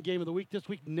 this is the only game of the week this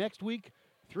week. Next week,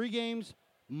 3 games,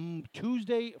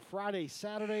 Tuesday, Friday,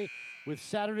 Saturday, with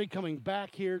Saturday coming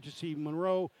back here to see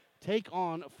Monroe take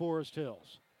on Forest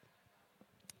Hills.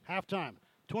 Halftime,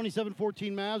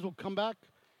 27-14 Mavs will come back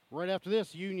right after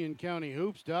this.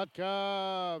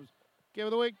 UnionCountyHoops.com's Game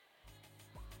of the Week.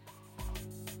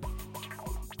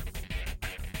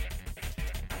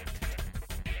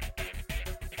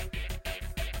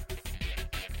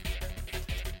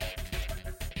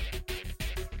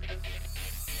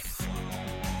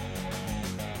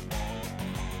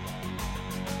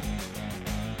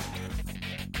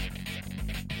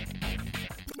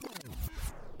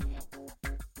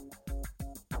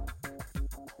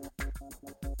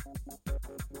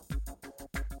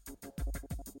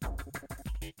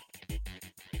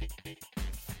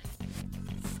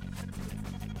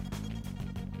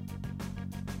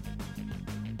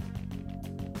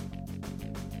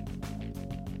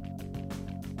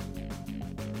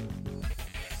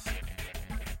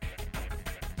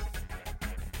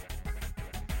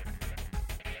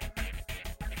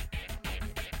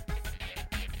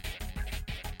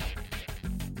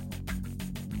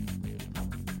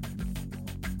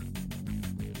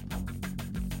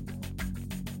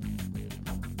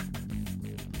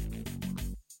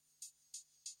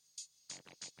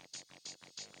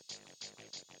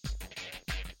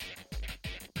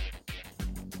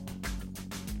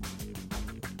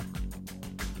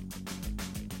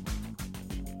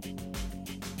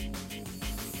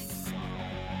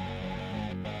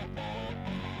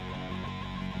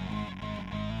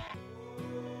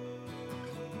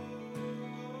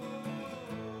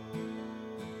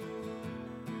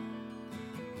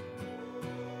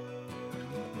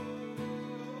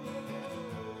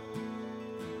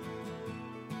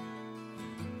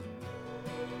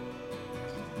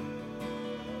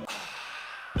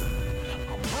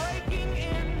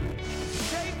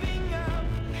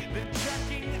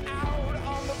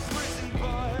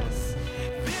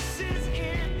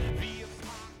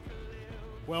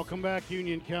 Welcome back,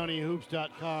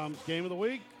 UnionCountyHoops.com's Game of the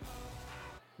Week.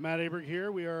 Matt Aberg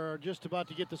here. We are just about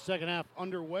to get the second half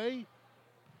underway.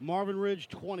 Marvin Ridge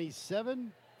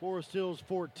 27, Forest Hills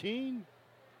 14.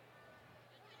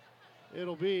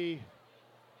 It'll be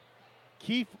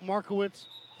Keefe, Markowitz,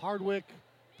 Hardwick,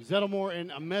 Zettlemore,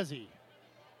 and Amezi.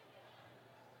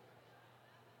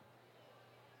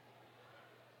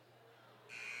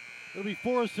 It'll be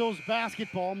Forest Hills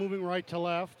basketball moving right to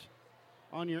left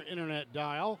on your internet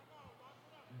dial.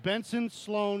 Benson,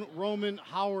 Sloan, Roman,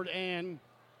 Howard, and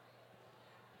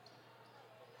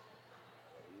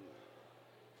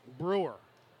Brewer.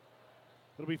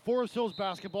 It'll be Forest Hills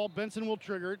basketball. Benson will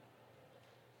trigger it.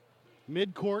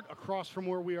 Mid-court across from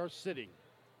where we are sitting.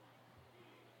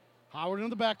 Howard in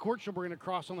the backcourt. She'll bring it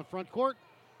across on the front court.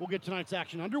 We'll get tonight's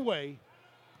action underway.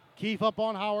 Keefe up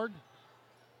on Howard.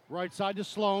 Right side to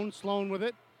Sloan. Sloan with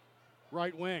it.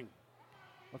 Right wing.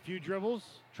 A few dribbles.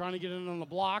 Trying to get in on the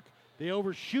block. They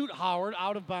overshoot Howard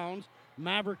out of bounds.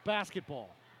 Maverick basketball.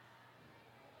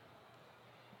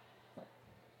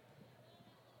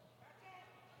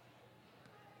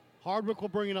 Hardwick will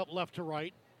bring it up left to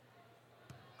right.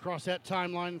 Across that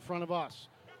timeline in front of us.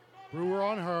 Brewer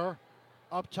on her.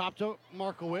 Up top to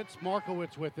Markowitz.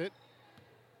 Markowitz with it.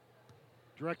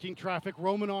 Directing traffic.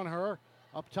 Roman on her.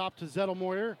 Up top to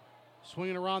Zettelmoyer.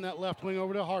 Swinging around that left wing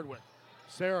over to Hardwick.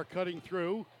 Sarah cutting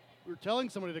through. We were telling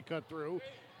somebody to cut through.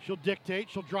 She'll dictate.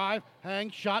 She'll drive. Hang.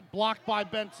 Shot blocked by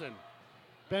Benson.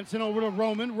 Benson over to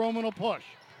Roman. Roman will push.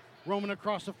 Roman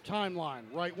across the timeline.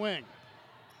 Right wing.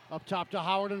 Up top to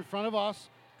Howard in front of us.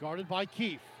 Guarded by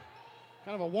Keefe.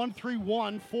 Kind of a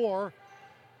 1-3-1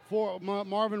 for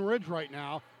Marvin Ridge right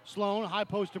now. Sloan, high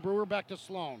post to Brewer, back to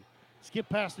Sloan. Skip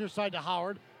pass near side to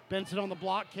Howard. Benson on the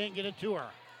block, can't get it to her.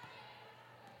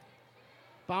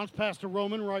 Bounce pass to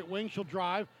Roman, right wing. She'll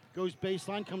drive, goes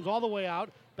baseline, comes all the way out.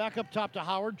 Back up top to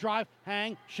Howard. Drive,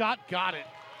 hang, shot, got it.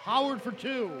 Howard for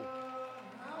two.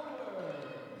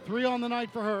 3 on the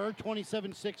night for her,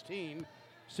 27-16.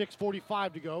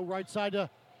 6:45 to go. Right side to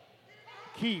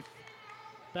Keefe.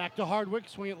 Back to Hardwick.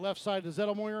 Swing it left side to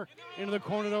Zettelmoyer. Into the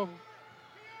corner to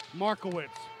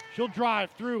Markowitz. She'll drive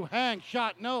through. Hang.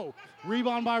 Shot. No.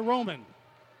 Rebound by Roman.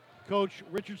 Coach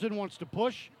Richardson wants to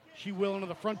push. She will into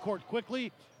the front court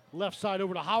quickly. Left side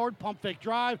over to Howard. Pump fake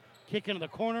drive. Kick into the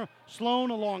corner. Sloan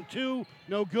along 2.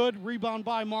 No good. Rebound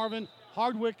by Marvin.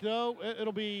 Hardwick, though.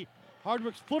 It'll be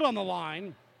Hardwick's foot on the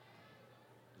line.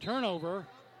 Turnover.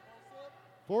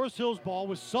 Forest Hills ball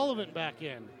with Sullivan back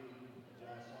in.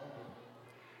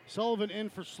 Sullivan in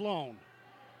for Sloan.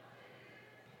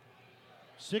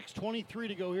 6:23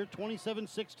 to go here,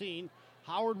 27-16.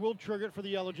 Howard will trigger it for the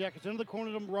Yellow Jackets. Into the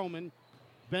corner to Roman.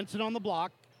 Benson on the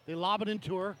block. They lob it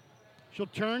into her. She'll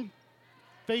turn,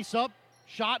 face up,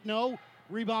 shot, no.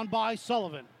 Rebound by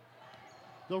Sullivan.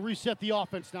 They'll reset the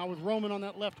offense now with Roman on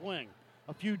that left wing.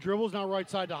 A few dribbles, now right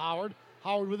side to Howard.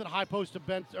 Howard with it, high post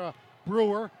to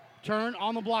Brewer. Turn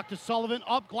on the block to Sullivan.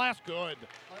 Up, glass, good.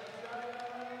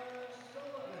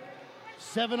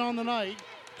 7 on the night,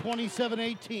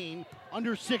 27-18.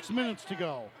 Under 6 minutes to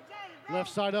go. Left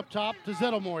side up top to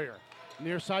Zettelmoyer.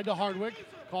 Near side to Hardwick.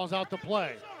 Calls out the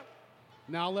play.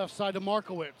 Now left side to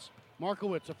Markowitz.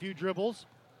 Markowitz, a few dribbles.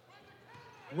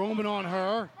 Roman on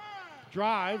her.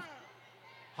 Drive.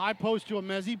 High post to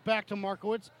Amezi. Back to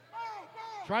Markowitz.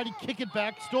 Tried to kick it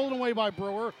back. Stolen away by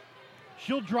Brewer.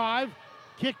 She'll drive.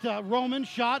 Kick to Roman.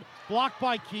 Shot. Blocked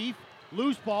by Keefe.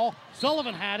 Loose ball.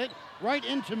 Sullivan had it. Right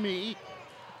into me.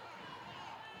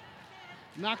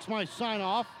 Knocks my sign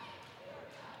off.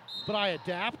 But I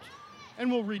adapt.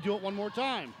 And we'll redo it one more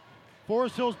time.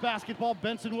 Forest Hills basketball.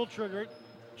 Benson will trigger it.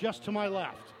 Just to my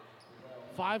left.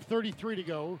 5:33 to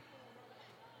go.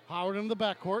 Howard in the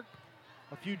backcourt.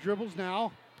 A few dribbles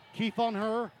now. Keefe on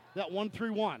her. That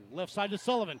 1-3-1. Left side to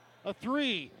Sullivan. A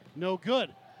 3. No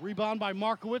good. Rebound by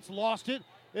Markowitz. Lost it.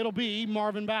 It'll be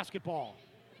Marvin basketball.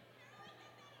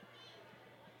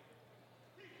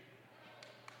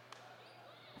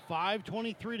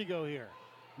 $5:23 to go here.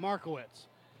 Markowitz.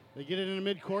 They get it in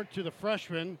the midcourt to the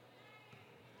freshman.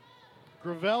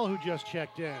 Gravel, who just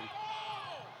checked in.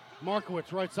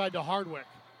 Markowitz right side to Hardwick.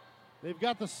 They've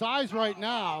got the size right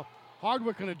now.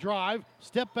 Hardwick going to drive.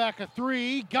 Step back a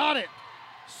 3. Got it.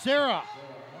 Sarah.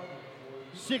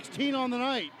 16 on the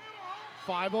night.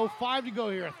 5:05 to go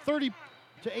here.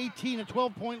 30-18, a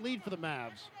 12-point lead for the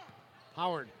Mavs.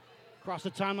 Howard across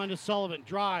the timeline to Sullivan.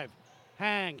 Drive.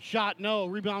 Hang. Shot. No.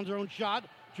 Rebounds her own shot.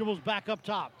 Dribbles back up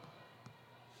top.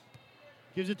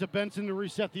 Gives it to Benson to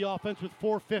reset the offense with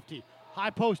 4:50.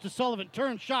 High post to Sullivan.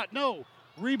 Turn. Shot. No.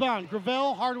 Rebound.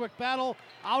 Gravel. Hardwick battle.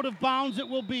 Out of bounds it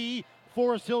will be.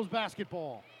 Forest Hills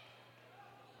basketball.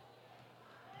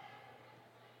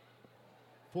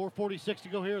 4:46 to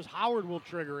go here as Howard will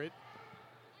trigger it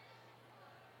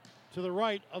to the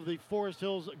right of the Forest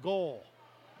Hills goal.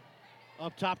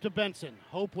 Up top to Benson.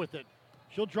 Hope with it.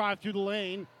 She'll drive through the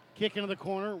lane. Kick into the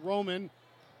corner. Roman,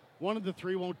 one of the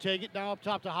three, won't take it. Now up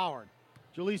top to Howard.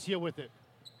 Jalicia with it.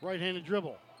 Right-handed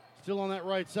dribble. Still on that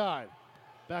right side.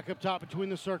 Back up top between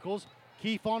the circles.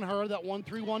 Keefe on her, that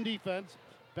 1-3-1 defense.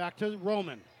 Back to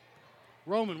Roman.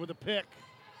 Roman with a pick.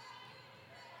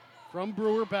 From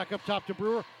Brewer, back up top to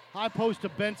Brewer. High post to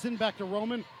Benson, back to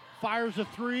Roman. Fires a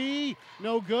three.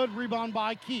 No good. Rebound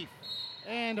by Keefe.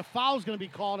 And a foul's going to be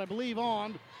called, I believe,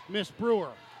 on Miss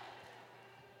Brewer.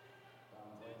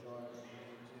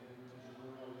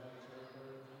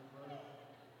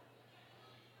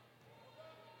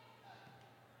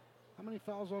 How many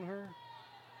fouls on her?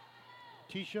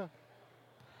 Tisha?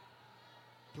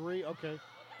 3, okay.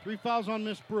 3 fouls on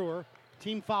Miss Brewer.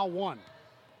 Team foul 1.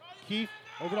 Keefe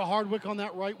over to Hardwick on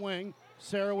that right wing.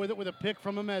 Sarah with it with a pick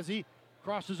from Amezi.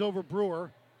 Crosses over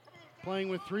Brewer. Playing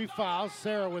with 3 fouls.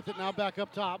 Sarah with it, now back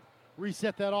up top.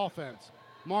 Reset that offense.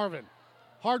 Marvin.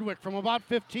 Hardwick from about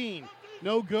 15.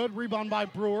 No good. Rebound by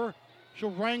Brewer.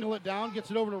 She'll wrangle it down. Gets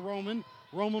it over to Roman.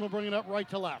 Roman will bring it up right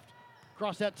to left.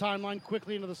 Cross that timeline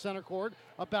quickly into the center court.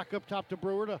 Back up top to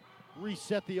Brewer to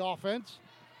reset the offense.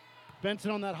 Benson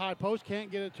on that high post.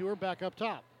 Can't get it to her. Back up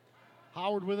top.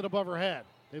 Howard with it above her head.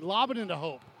 They lob it into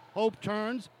Hope. Hope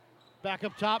turns. Back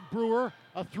up top. Brewer.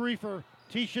 A 3 for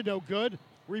Tisha. No good.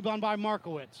 Rebound by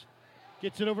Markowitz.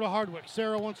 Gets it over to Hardwick.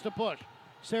 Sarah wants to push.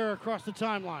 Sarah across the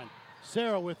timeline.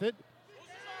 Sarah with it.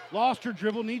 Lost her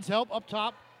dribble. Needs help up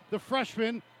top. The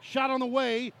freshman. Shot on the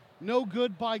way. No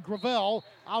good by Gravel.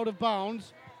 Out of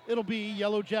bounds. It'll be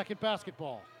Yellow Jacket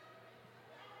basketball.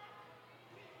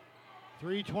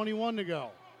 3:21 to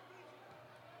go.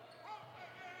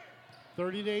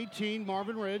 30-18,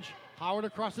 Marvin Ridge. Howard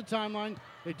across the timeline.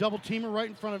 They double team her right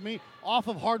in front of me. Off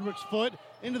of Hardwick's foot.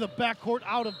 Into the backcourt,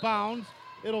 out of bounds.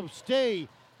 It'll stay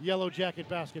Yellow Jacket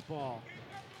basketball.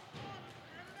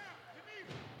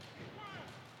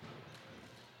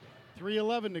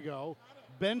 3:11 to go.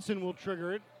 Benson will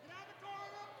trigger it.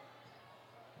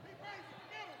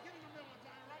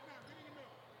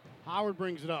 Howard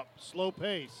brings it up. Slow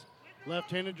pace.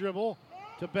 Left-handed dribble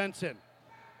to Benson.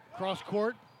 Cross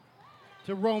court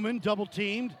to Roman. Double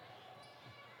teamed.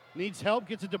 Needs help.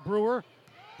 Gets it to Brewer.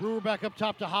 Brewer back up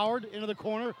top to Howard. Into the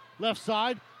corner. Left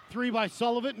side. 3 by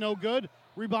Sullivan. No good.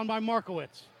 Rebound by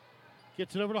Markowitz.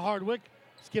 Gets it over to Hardwick.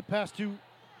 Skip pass to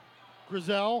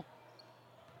Grizel.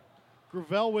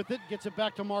 Gravel with it. Gets it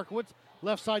back to Markowitz.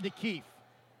 Left side to Keefe.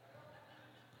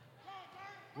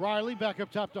 Riley back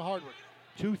up top to Hardwick.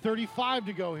 2:35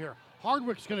 to go here.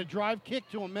 Hardwick's going to drive. Kick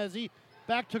to Amezi.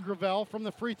 Back to Gravel from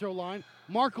the free throw line.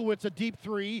 Markowitz a deep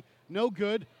 3. No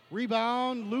good.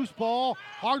 Rebound. Loose ball.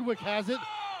 Hardwick has it.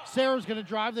 Sarah's going to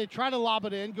drive. They try to lob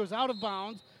it in. Goes out of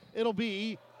bounds. It'll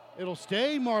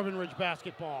stay Marvin Ridge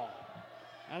basketball.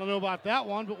 I don't know about that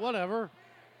one, but whatever.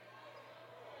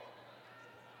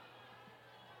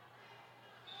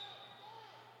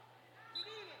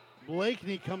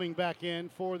 Blakeney coming back in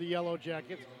for the Yellow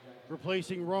Jackets,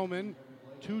 replacing Roman.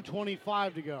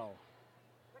 2:25 to go.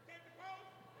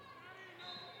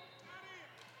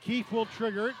 Keefe will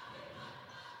trigger it.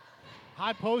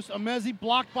 High post. Amezi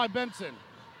blocked by Benson.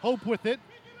 Hope with it.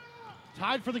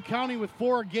 Tied for the county with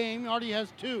 4 a game. Already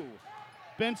has 2.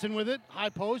 Benson with it. High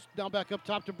post. Now back up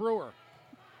top to Brewer.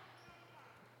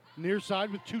 Near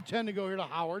side with 2:10 to go here to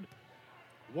Howard.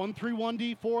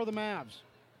 1-3-1-D for the Mavs.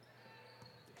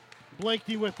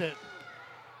 Blakeney with it.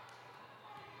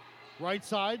 Right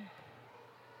side.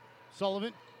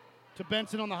 Sullivan to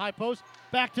Benson on the high post.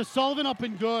 Back to Sullivan, up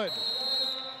and good.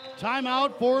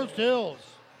 Timeout, Forest Hills.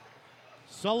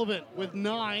 Sullivan with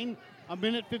 9.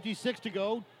 1:56 to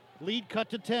go. Lead cut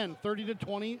to 10.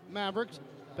 30-20 Mavericks.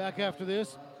 Back after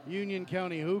this.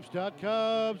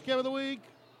 UnionCountyHoops.Cubs Game of the Week.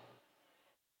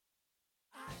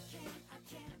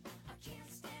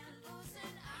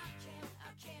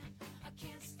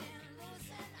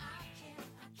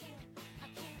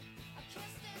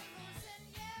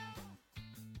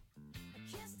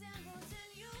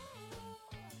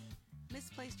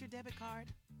 Misplaced your debit card?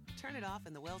 Turn it off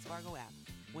in the Wells Fargo app.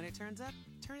 When it turns up,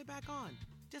 turn it back on.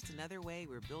 Just another way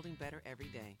we're building better every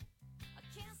day.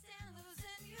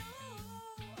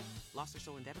 Lost or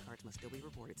stolen debit cards must still be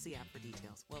reported. See app for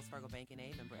details. Wells Fargo Bank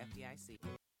N.A., member FDIC.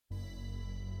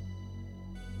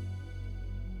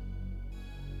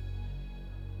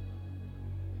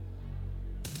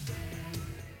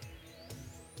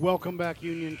 Welcome back,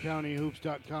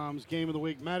 UnionCountyHoops.com's Game of the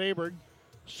Week. Matt Aberg,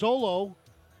 solo.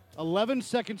 11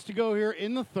 seconds to go here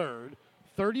in the third.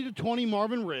 30-20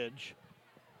 Marvin Ridge.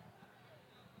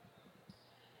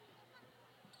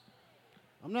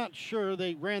 I'm not sure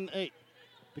they ran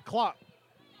the clock.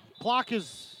 Clock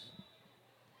is.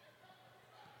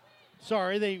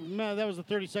 Sorry, that was the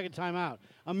 30-second timeout.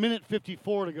 A minute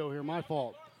 54 to go here. My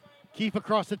fault. Keefe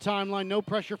across the timeline. No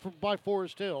pressure by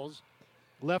Forest Hills.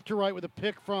 Left to right with a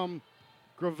pick from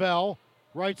Gravel.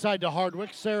 Right side to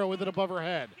Hardwick. Sarah with it above her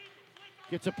head.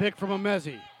 Gets a pick from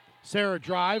Amezi. Sarah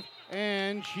drive,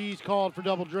 and she's called for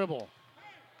double dribble.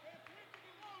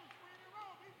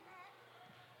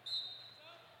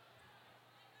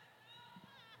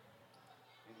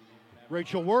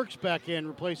 Rachel Works back in,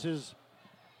 replaces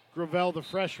Gravel, the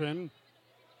freshman.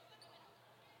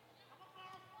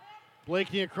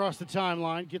 Blakeney across the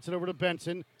timeline, gets it over to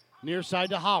Benson. Near side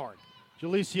to Howard.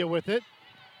 Jalicia with it.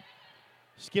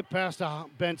 Skip past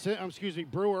to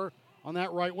Brewer on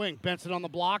that right wing. Benson on the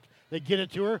block. They get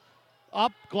it to her.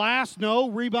 Up, glass, no.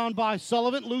 Rebound by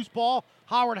Sullivan. Loose ball.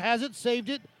 Howard has it, saved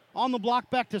it. On the block,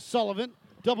 back to Sullivan.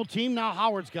 Double team, now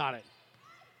Howard's got it.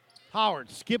 Howard,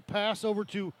 skip pass over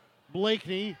to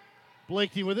Blakeney.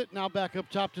 Blakeney with it, now back up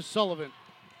top to Sullivan.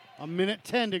 A minute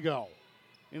 10 to go.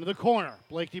 Into the corner.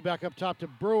 Blakeney back up top to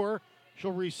Brewer.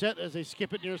 She'll reset as they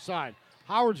skip it near side.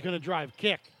 Howard's going to drive,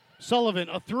 kick. Sullivan,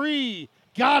 a three.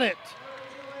 Got it.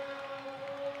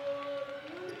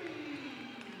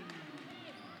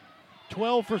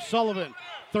 $12 for Sullivan.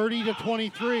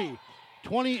 30-23.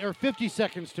 50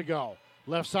 seconds to go.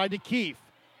 Left side to Keefe.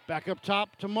 Back up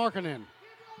top to Markowitz,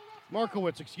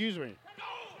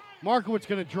 Markowitz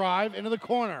going to drive into the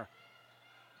corner.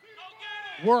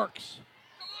 Works.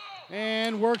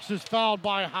 And Works is fouled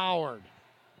by Howard.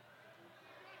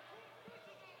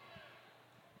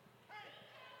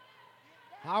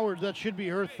 Howard, that should be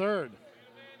her third.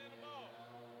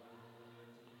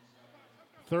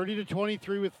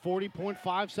 30-23 with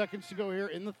 40.5 seconds to go here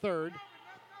in the third.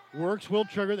 Works will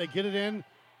trigger. They get it in.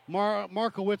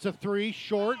 Markowitz a three,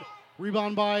 short.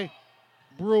 Rebound by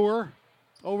Brewer.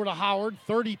 Over to Howard.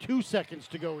 32 seconds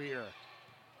to go here.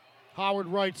 Howard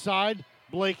right side.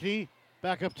 Blakeney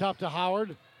back up top to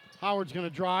Howard. Howard's going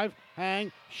to drive.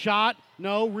 Hang. Shot.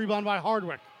 No. Rebound by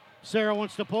Hardwick. Sarah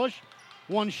wants to push.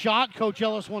 One shot. Coach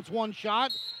Ellis wants one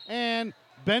shot. And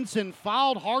Benson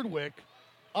fouled Hardwick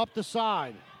up the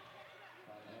side.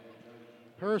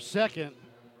 Her second.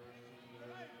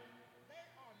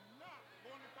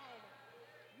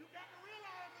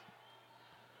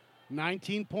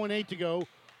 $19.8 to go.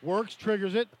 Works,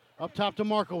 triggers it. Up top to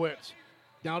Markowitz.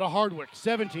 Now to Hardwick.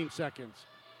 17 seconds.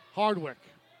 Hardwick.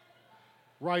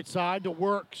 Right side to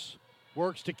Works.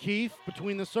 Works to Keefe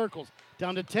between the circles.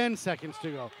 Down to 10 seconds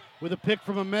to go. With a pick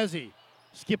from Amezi.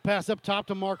 Skip pass up top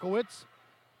to Markowitz.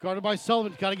 Guarded by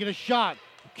Sullivan. Got to get a shot.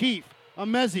 Keefe.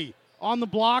 Amezi. On the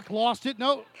block. Lost it.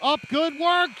 No. Up. Good.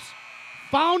 Works.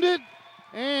 Found it.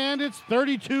 And it's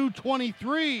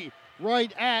 32-23.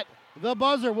 Right at the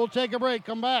buzzer. We'll take a break.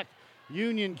 Come back.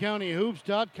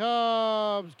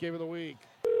 UnionCountyHoops.com's Game of the Week.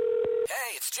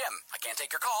 Hey, it's Jim. I can't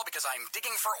take your call because I'm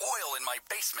digging for oil in my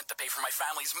basement to pay for my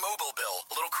family's mobile bill.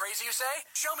 A little crazy, you say?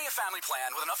 Show me a family plan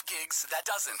with enough gigs that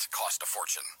doesn't cost a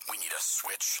fortune. We need a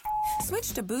switch.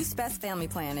 Switch to Boost Best Family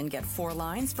Plan and get 4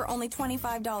 lines for only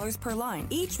 $25 per line,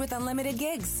 each with unlimited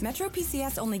gigs. Metro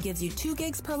PCS only gives you 2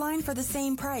 gigs per line for the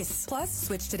same price. Plus,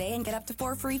 switch today and get up to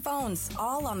 4 free phones,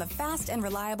 all on the fast and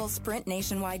reliable Sprint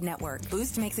nationwide network.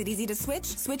 Boost makes it easy to switch.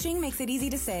 Switching makes it easy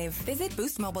to save. Visit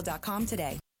boostmobile.com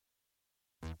today.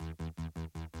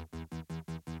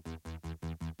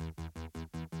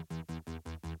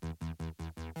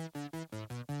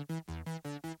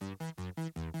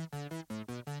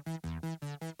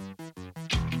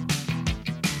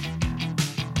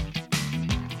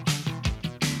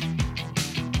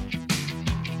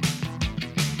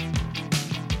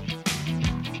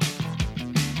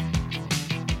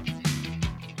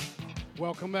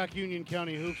 Welcome back,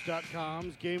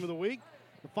 UnionCountyHoops.com's Game of the Week.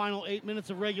 The final 8 minutes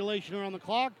of regulation are on the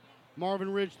clock.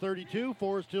 Marvin Ridge 32,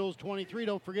 Forest Hills 23.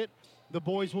 Don't forget, the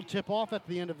boys will tip off at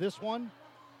the end of this one.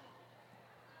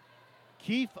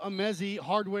 Keefe, Amezi,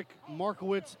 Hardwick,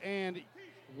 Markowitz, and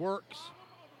Works.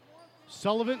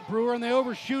 Sullivan, Brewer, and they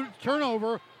overshoot.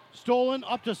 Turnover, stolen,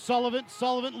 up to Sullivan.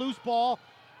 Sullivan, loose ball.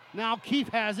 Now Keefe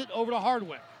has it, over to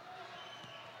Hardwick.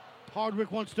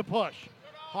 Hardwick wants to push.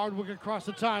 Hardwick across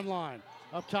the timeline.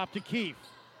 Up top to Keefe.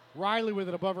 Riley with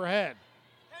it above her head.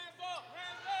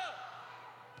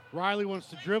 Riley wants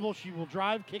to dribble. She will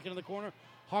drive, kick into the corner.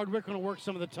 Hardwick going to work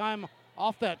some of the time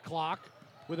off that clock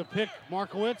with a pick.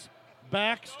 Markowitz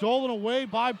back, stolen away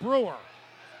by Brewer.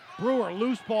 Brewer,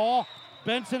 loose ball.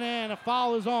 Benson, and a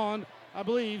foul is on, I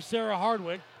believe, Sarah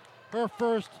Hardwick. Her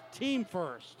first, team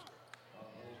first.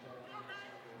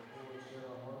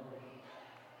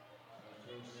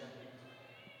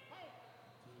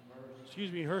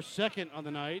 her second on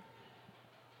the night.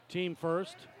 Team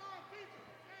first.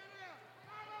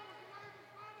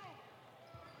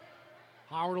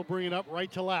 Howard will bring it up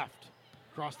right to left.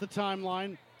 Across the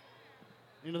timeline.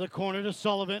 Into the corner to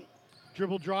Sullivan.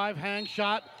 Dribble drive, hang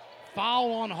shot.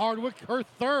 Foul on Hardwick, her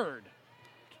third.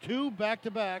 2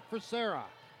 back-to-back for Sarah.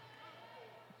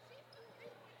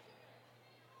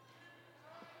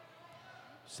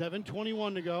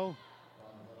 $7:21 to go.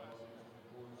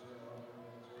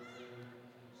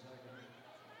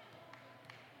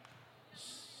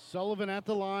 Sullivan at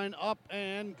the line, up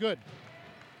and good.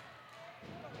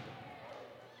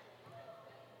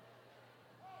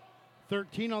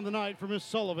 $13 on the night for Miss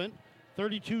Sullivan,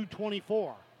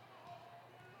 32-24.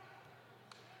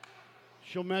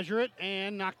 She'll measure it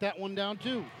and knock that one down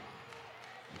too.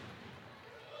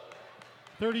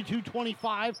 32-25,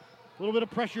 a little bit of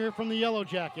pressure here from the Yellow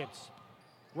Jackets.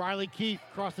 Riley Keefe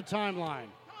across the timeline.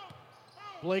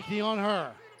 Blakey on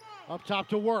her, up top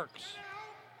to Works.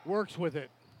 Works with it.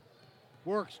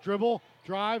 Works, dribble,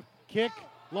 drive, kick,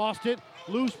 lost it,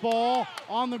 loose ball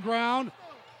on the ground.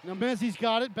 Now Mezzi's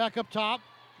got it, back up top,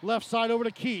 left side over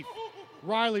to Keefe.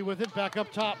 Riley with it, back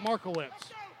up top,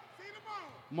 Markowitz.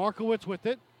 Markowitz with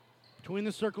it, between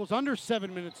the circles, under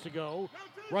 7 minutes to go.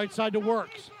 Right side to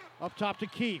Works, up top to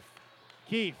Keefe.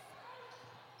 Keefe,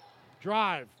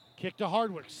 drive, kick to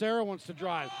Hardwick. Sarah wants to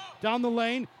drive, down the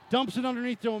lane, dumps it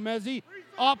underneath to Omezi.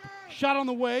 Up, shot on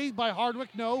the way by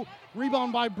Hardwick, no.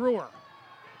 Rebound by Brewer.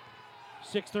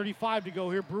 6:35 to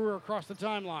go here, Brewer across the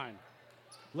timeline.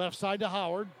 Left side to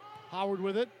Howard. Howard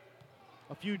with it.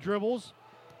 A few dribbles.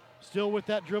 Still with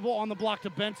that dribble on the block to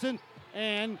Benson.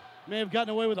 And may have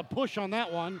gotten away with a push on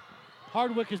that one.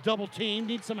 Hardwick is double teamed,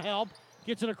 needs some help.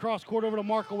 Gets it across court over to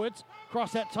Markowitz.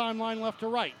 Across that timeline left to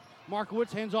right.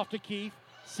 Markowitz hands off to Keefe.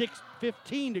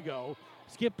 6:15 to go.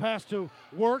 Skip pass to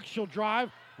Works. She'll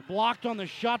drive. Blocked on the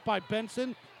shot by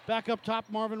Benson. Back up top,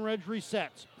 Marvin Ridge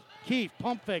resets. Keefe,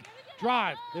 pump fake,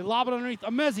 drive. They lob it underneath.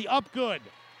 Omezi up good.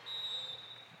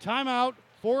 Timeout,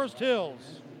 Forest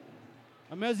Hills.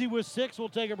 Omezi with 6. We'll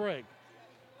take a break.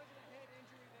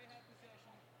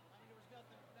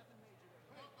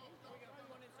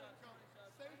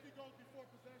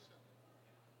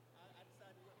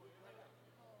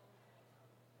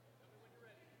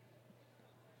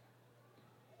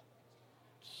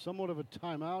 Somewhat of a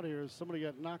timeout here as somebody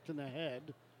got knocked in the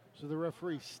head, so the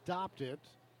referee stopped it.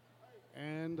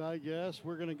 And I guess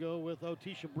we're going to go with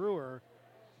Otisha Brewer.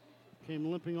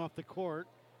 Came limping off the court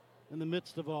in the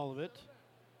midst of all of it.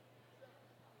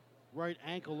 Right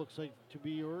ankle looks like to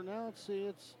be her. Now let's see,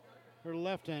 it's her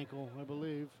left ankle, I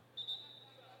believe.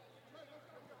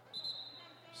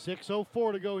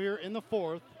 6:04 to go here in the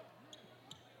fourth.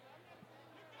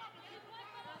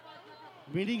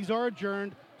 Meetings are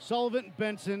adjourned. Sullivan,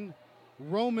 Benson,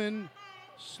 Roman,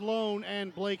 Sloan,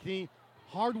 and Blakeney.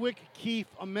 Hardwick, Keefe,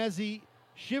 Omezi,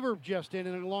 Shiver just in,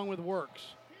 and along with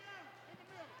Works.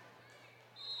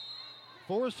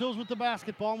 Forest Hills with the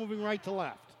basketball, moving right to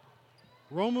left.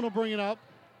 Roman will bring it up.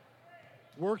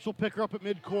 Works will pick her up at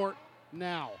midcourt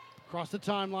now. Across the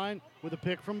timeline with a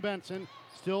pick from Benson.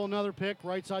 Still another pick,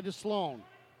 right side to Sloan.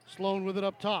 Sloan with it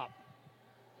up top.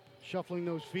 Shuffling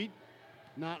those feet,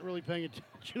 not really paying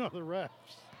attention on the refs.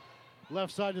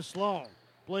 Left side to Sloan.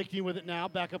 Blakeney with it now,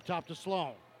 back up top to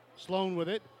Sloan. Sloan with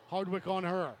it, Hardwick on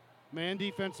her. Man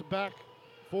defensive back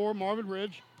for Marvin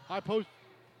Ridge. High post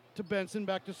to Benson,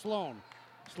 back to Sloan.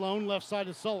 Sloan left side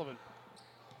to Sullivan.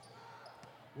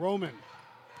 Roman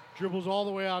dribbles all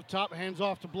the way out top, hands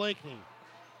off to Blakeney.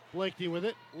 Blakeney with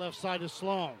it, left side to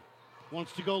Sloan.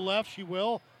 Wants to go left, she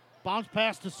will. Bounce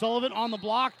pass to Sullivan on the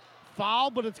block.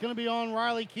 Foul, but it's going to be on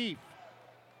Riley Keefe.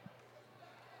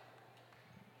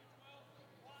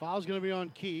 Foul's going to be on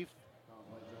Keefe.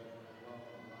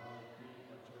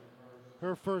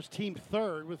 Her first, team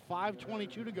third, with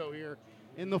 5:22 to go here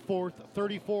in the fourth,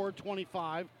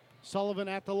 34-25. Sullivan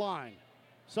at the line.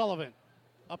 Sullivan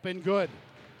up and good.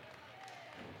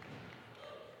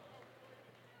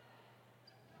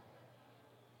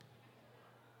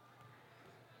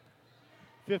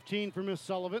 $15 for Miss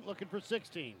Sullivan, looking for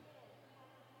 16.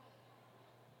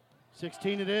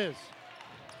 16 it is.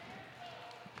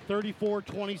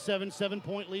 34-27,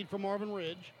 7-point lead for Marvin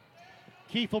Ridge.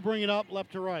 Keefe will bring it up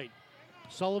left to right.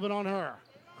 Sullivan on her.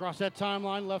 Across that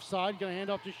timeline, left side, going to hand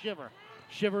off to Shiver.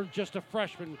 Shiver, just a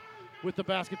freshman with the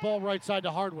basketball, right side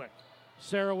to Hardwick.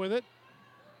 Sarah with it.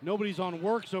 Nobody's on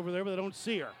Works over there, but they don't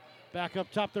see her. Back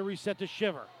up top, they reset to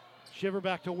Shiver. Shiver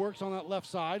back to Works on that left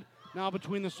side. Now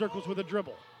between the circles with a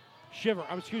dribble.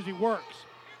 Works.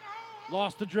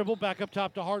 Lost the dribble, back up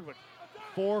top to Hardwick.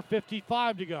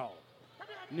 4:55 to go.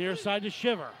 Near side to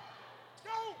Shiver.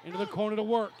 Into the corner to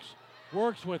Works.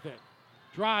 Works with it.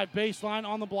 Drive, baseline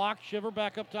on the block. Shiver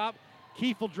back up top.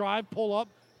 Keefe will drive, pull up.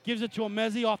 Gives it to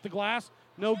Amezi off the glass.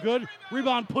 No good.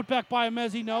 Rebound put back by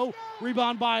Amezi. No.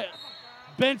 Rebound by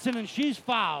Benson, and she's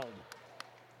fouled.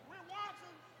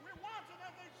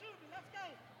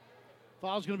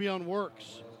 Foul's going to be on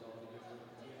Works.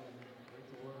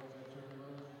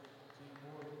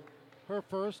 Her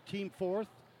first, team fourth.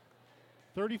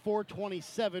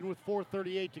 34-27 with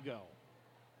 4:38 to go.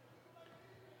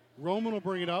 Roman will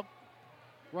bring it up,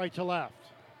 right to left.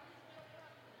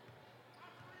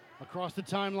 Across the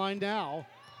timeline now.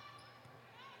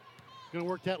 Going to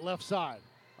work that left side.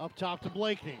 Up top to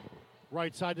Blakeney.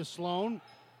 Right side to Sloan.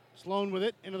 Sloan with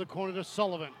it into the corner to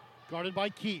Sullivan. Guarded by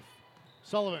Keefe.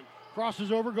 Sullivan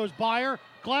crosses over, goes by her.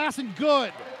 Glass and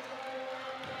good.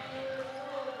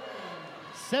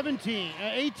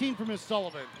 18 from Miss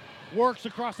Sullivan. Works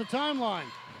across the timeline.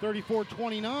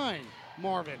 34-29.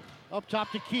 Marvin up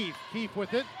top to Keefe. Keefe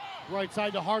with it. Right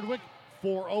side to Hardwick.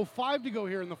 4:05 to go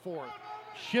here in the fourth.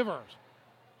 Shivers.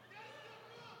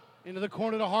 Into the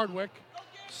corner to Hardwick.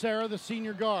 Sarah, the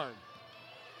senior guard.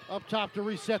 Up top to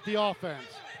reset the offense.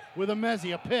 With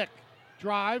Amezi, a pick.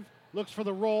 Drive. Looks for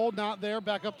the roll. Not there.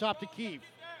 Back up top to Keefe.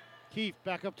 Keefe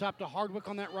back up top to Hardwick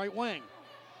on that right wing.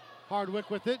 Hardwick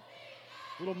with it.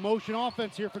 Little motion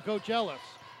offense here for Coach Ellis.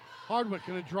 Hardwick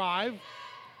going to drive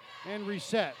and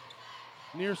reset.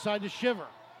 Near side to Shiver.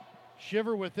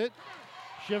 Shiver with it.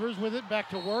 Shivers with it. Back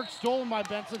to Work. Stolen by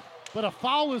Benson. But a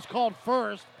foul is called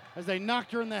first as they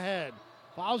knocked her in the head.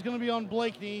 Foul's going to be on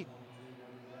Blakeney.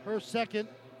 Her second.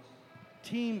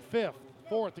 Team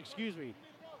fourth.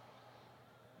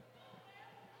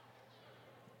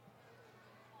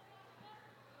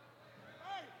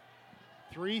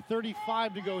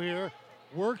 3:35 to go here.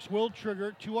 Works will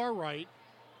trigger to our right.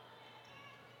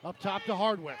 Up top to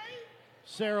Hardwick.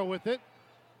 Sarah with it.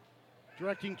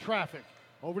 Directing traffic.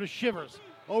 Over to Shivers.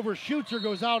 Overshoots her,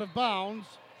 goes out of bounds.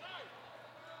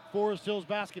 Forest Hills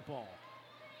basketball.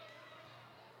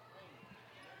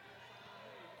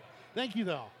 Thank you,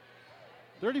 though.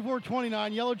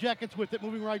 34-29. Yellow Jackets with it,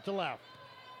 moving right to left.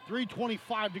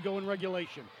 3:25 to go in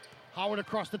regulation. Howard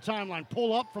across the timeline.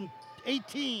 Pull up from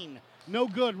 18. No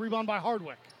good. Rebound by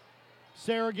Hardwick.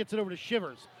 Sarah gets it over to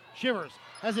Shivers. Shivers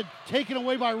has it taken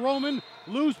away by Roman.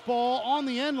 Loose ball on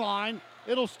the end line.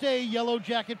 It'll stay Yellow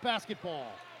Jacket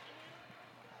basketball.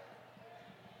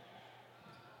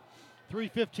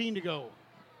 3:15 to go.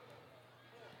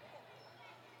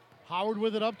 Howard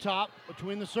with it up top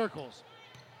between the circles.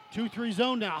 2-3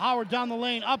 zone now. Howard down the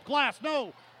lane. Up glass.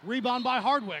 No. Rebound by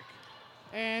Hardwick.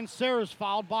 And Sarah's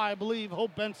fouled by, I believe,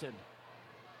 Hope Benson.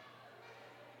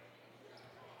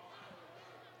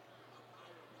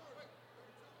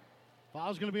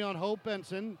 Foul's going to be on Hope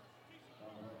Benson.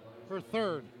 Her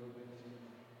third.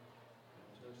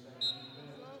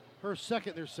 Her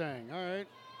second, they're saying. All right.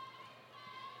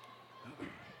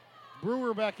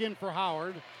 Brewer back in for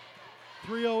Howard.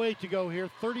 3:08 to go here.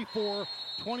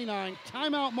 34-29.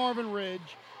 Timeout Marvin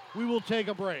Ridge. We will take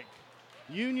a break.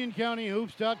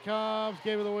 UnionCountyHoops.com's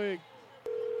Game of the Week.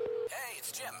 Hey,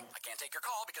 it's Jim. I can't take your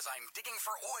call because I'm digging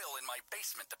for oil in my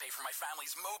basement to pay for my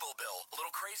family's mobile bill. A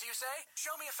little crazy, you say?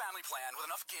 Show me a family plan with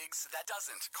enough gigs that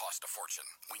doesn't cost a fortune.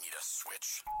 We need a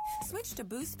switch. Switch to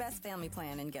Boost Best Family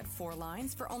Plan and get 4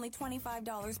 lines for only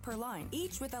 $25 per line,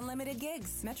 each with unlimited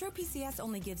gigs. Metro PCS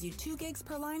only gives you 2 gigs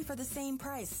per line for the same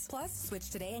price. Plus,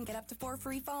 switch today and get up to 4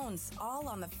 free phones, all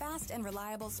on the fast and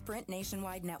reliable Sprint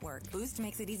nationwide network. Boost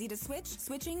makes it easy to switch.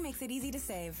 Switching makes it easy to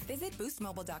save. Visit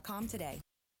boostmobile.com today.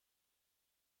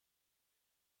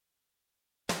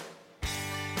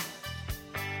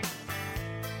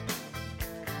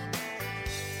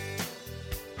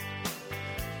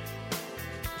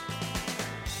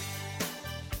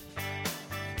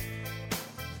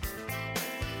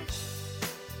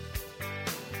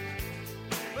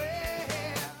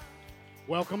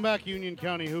 Welcome back,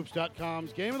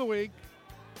 UnionCountyHoops.com's Game of the Week.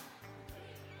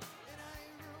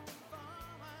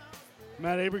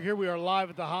 Matt Abrick here. We are live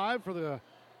at the Hive for the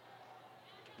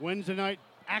Wednesday night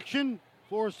action.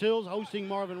 Forest Hills hosting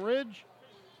Marvin Ridge.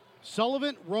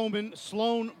 Sullivan, Roman,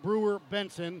 Sloan, Brewer,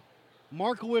 Benson,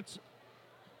 Markowitz,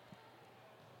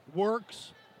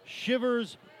 Works,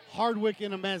 Shivers, Hardwick,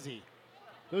 and Amezi.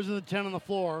 Those are the 10 on the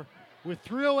floor. With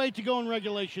 3:08 to go in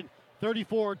regulation,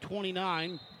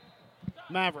 34-29.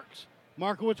 Mavericks.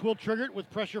 Markowitz will trigger it with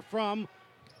pressure from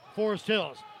Forest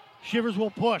Hills. Shivers will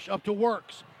push up to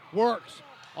Works. Works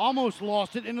almost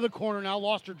lost it into the corner now.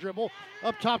 Lost her dribble.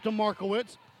 Up top to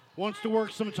Markowitz. Wants to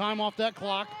work some time off that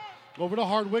clock. Over to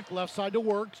Hardwick. Left side to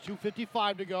Works.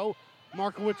 2:55 to go.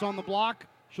 Markowitz on the block.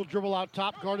 She'll dribble out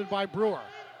top, guarded by Brewer.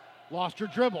 Lost her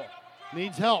dribble.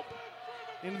 Needs help.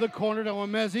 Into the corner to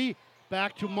Omezi.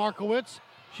 Back to Markowitz.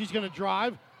 She's going to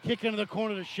drive. Kick into the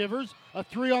corner to Shivers. A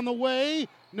three on the way.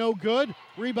 No good.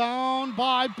 Rebound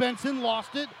by Benson.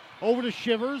 Lost it. Over to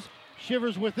Shivers.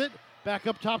 Shivers with it. Back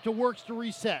up top to Works to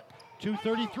reset.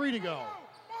 2:33 to go.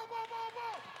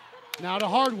 Now to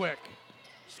Hardwick.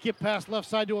 Skip pass left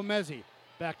side to Omezi.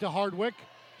 Back to Hardwick.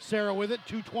 Sarah with it.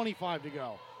 2:25 to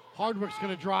go. Hardwick's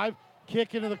going to drive.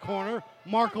 Kick into the corner.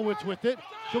 Markowitz with it.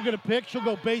 She'll get a pick. She'll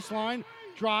go baseline.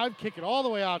 Drive. Kick it all the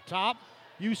way out top.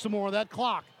 Use some more of that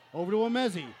clock. Over to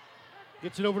Omezi.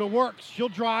 Gets it over to Works. She'll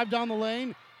drive down the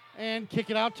lane and kick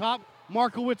it out top.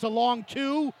 Markowitz a long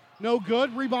two. No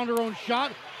good. Rebound her own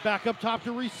shot. Back up top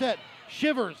to reset.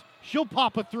 Shivers. She'll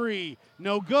pop a three.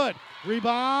 No good.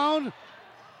 Rebound.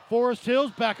 Forest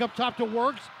Hills back up top to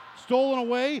Works. Stolen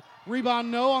away.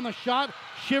 Rebound no on the shot.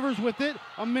 Shivers with it.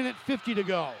 1:50 to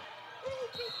go.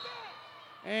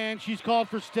 And she's called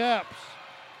for steps.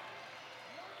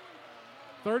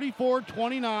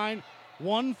 34-29.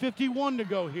 1:51 to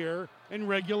go here in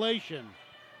regulation.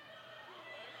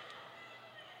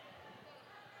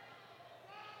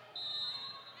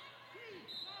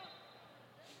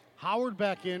 Howard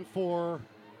back in for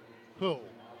who?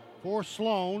 For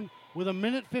Sloan with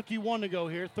 1:51 to go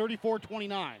here,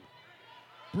 34-29.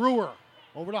 Brewer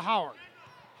over to Howard.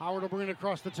 Howard will bring it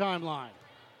across the timeline.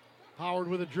 Howard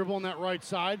with a dribble on that right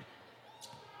side.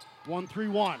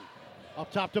 1-3-1.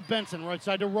 Up top to Benson, right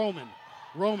side to Roman.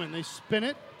 Roman, they spin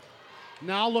it.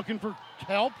 Now looking for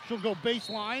help. She'll go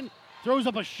baseline. Throws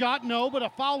up a shot, no, but a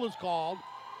foul is called.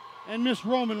 And Miss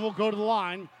Roman will go to the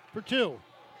line for two.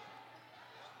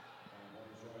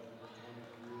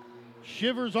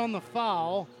 Shivers on the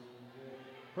foul.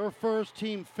 Her first,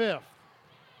 team fifth.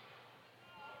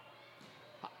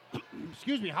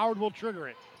 Excuse me, Howard will trigger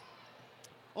it.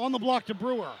 On the block to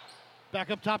Brewer. Back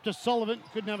up top to Sullivan.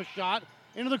 Couldn't have a shot.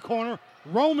 Into the corner.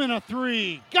 Roman a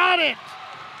three. Got it!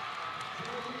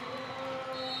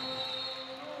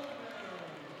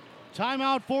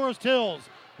 Timeout Forest Hills.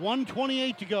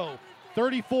 1:28 to go.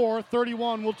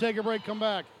 34-31. We'll take a break, come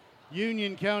back.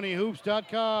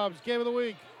 UnionCountyHoops.com's Game of the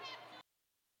Week.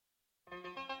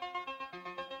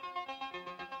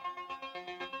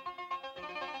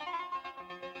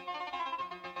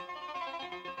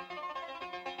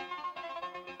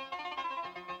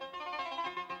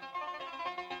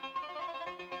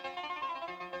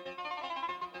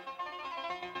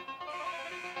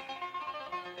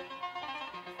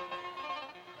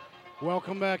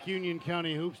 Welcome back,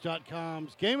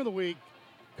 UnionCountyHoops.com's Game of the Week.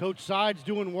 Coach Sides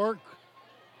doing work,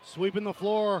 sweeping the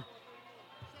floor.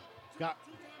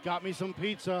 Got me some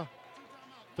pizza.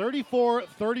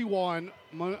 34-31,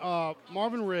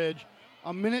 Marvin Ridge,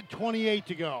 1:28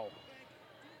 to go.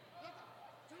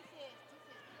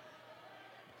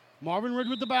 Marvin Ridge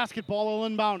with the basketball, will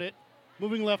inbound it.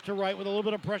 Moving left to right with a little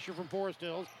bit of pressure from Forest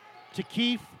Hills. To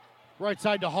Keefe, right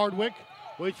side to Hardwick.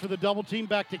 Waits for the double team,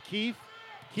 back to Keefe.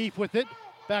 Keefe with it,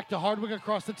 back to Hardwick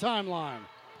across the timeline.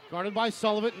 Guarded by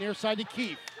Sullivan, near side to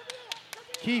Keefe.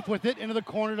 Keefe with it, into the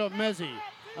corner to Omezi.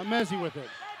 Omezi with it.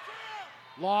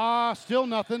 Law, still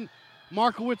nothing.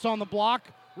 Markowitz on the block.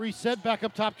 Reset, back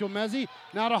up top to Omezi.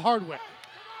 Now to Hardwick.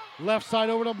 Left side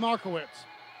over to Markowitz.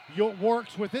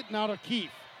 Works with it, now to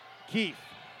Keefe. Keefe.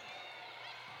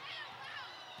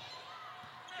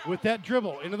 With that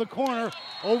dribble, into the corner.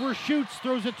 Overshoots,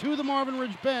 throws it to the Marvin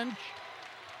Ridge bench.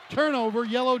 Turnover,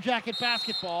 Yellow Jacket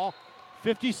basketball.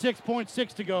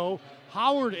 56.6 to go.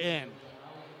 Howard in.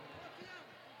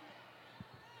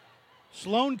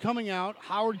 Sloan coming out,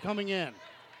 Howard coming in.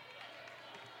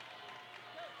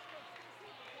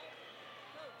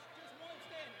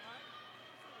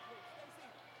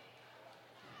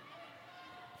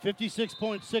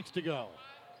 $56.6 to go.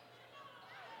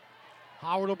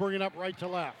 Howard will bring it up right to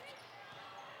left.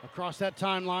 Across that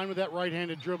timeline with that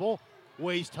right-handed dribble.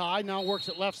 Waist high, now works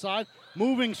at left side.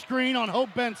 Moving screen on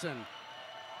Hope Benson.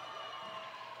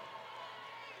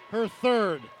 Her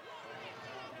third.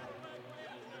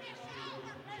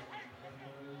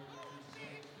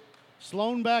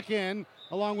 Sloan back in,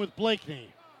 along with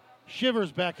Blakeney.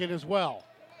 Shivers back in as well.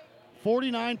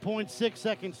 49.6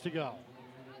 seconds to go.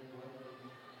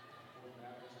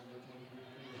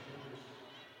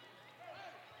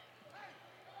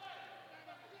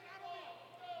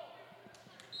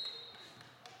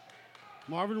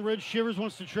 Marvin Ridge, Shivers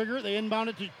wants to trigger it. They inbound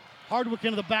it to Hardwick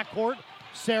into the backcourt.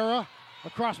 Sarah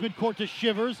across midcourt to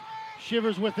Shivers.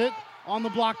 Shivers with it. On the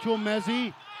block to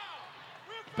Omezi.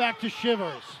 Back to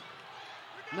Shivers.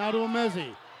 Now to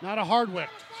Omezi. Now to Hardwick.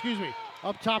 Excuse me.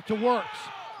 Up top to Works.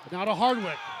 Now to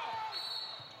Hardwick.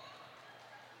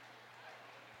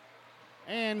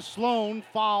 And Sloan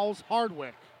fouls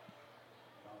Hardwick.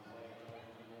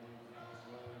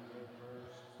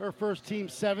 Her first team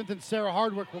 7th, and Sarah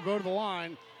Hardwick will go to the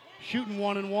line, shooting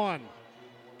 1-1.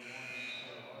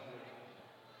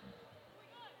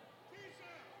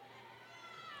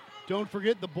 Don't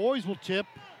forget the boys will tip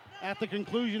at the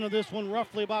conclusion of this one,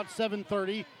 roughly about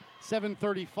 7:30,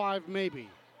 7:35 maybe.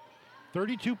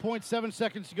 32.7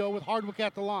 seconds to go with Hardwick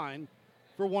at the line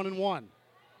for 1-1.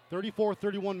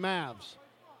 34-31 Mavs.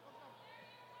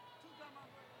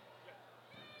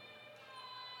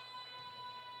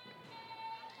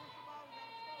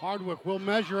 Hardwick will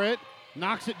measure it,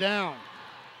 knocks it down.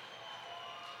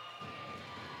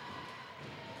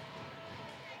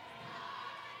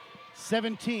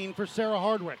 $17 for Sarah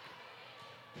Hardwick.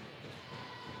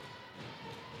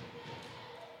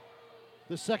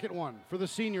 The second one for the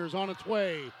seniors on its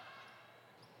way.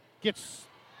 Gets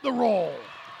the roll.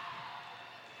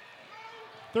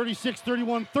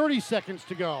 36-31, 30 seconds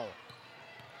to go.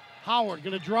 Howard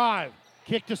gonna drive.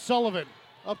 Kick to Sullivan.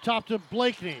 Up top to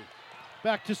Blakeney.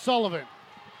 Back to Sullivan.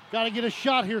 Got to get a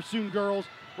shot here soon, girls.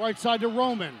 Right side to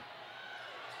Roman.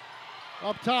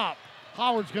 Up top.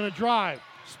 Howard's going to drive.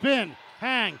 Spin.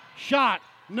 Hang. Shot.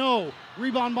 No.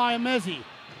 Rebound by Amezi.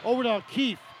 Over to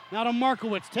Keefe. Now to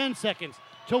Markowitz. 10 seconds.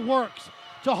 To Works.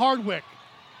 To Hardwick.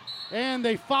 And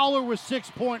they foul her with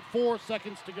 6.4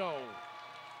 seconds to go.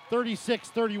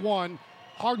 36-31.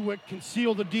 Hardwick can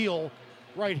seal the deal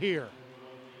right here.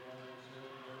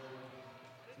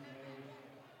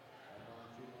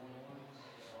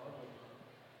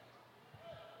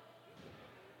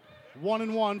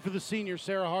 1-1 for the senior,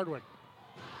 Sarah Hardwick.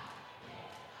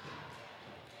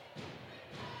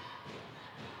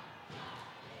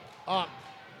 Up.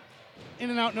 In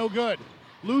and out, no good.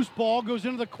 Loose ball goes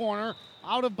into the corner.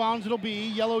 Out of bounds it'll be.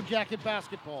 Yellow Jacket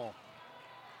basketball.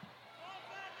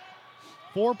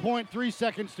 4.3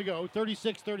 seconds to go.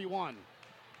 36-31.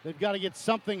 They've got to get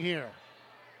something here.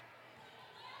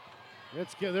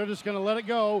 They're just going to let it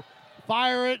go.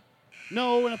 Fire it.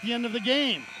 No, and at the end of the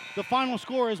game, the final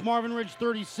score is Marvin Ridge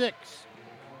 36.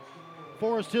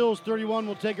 Forest Hills 31.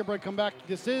 We'll take a break, come back.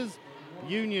 This is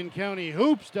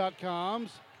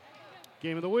UnionCountyHoops.com's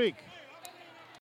Game of the Week.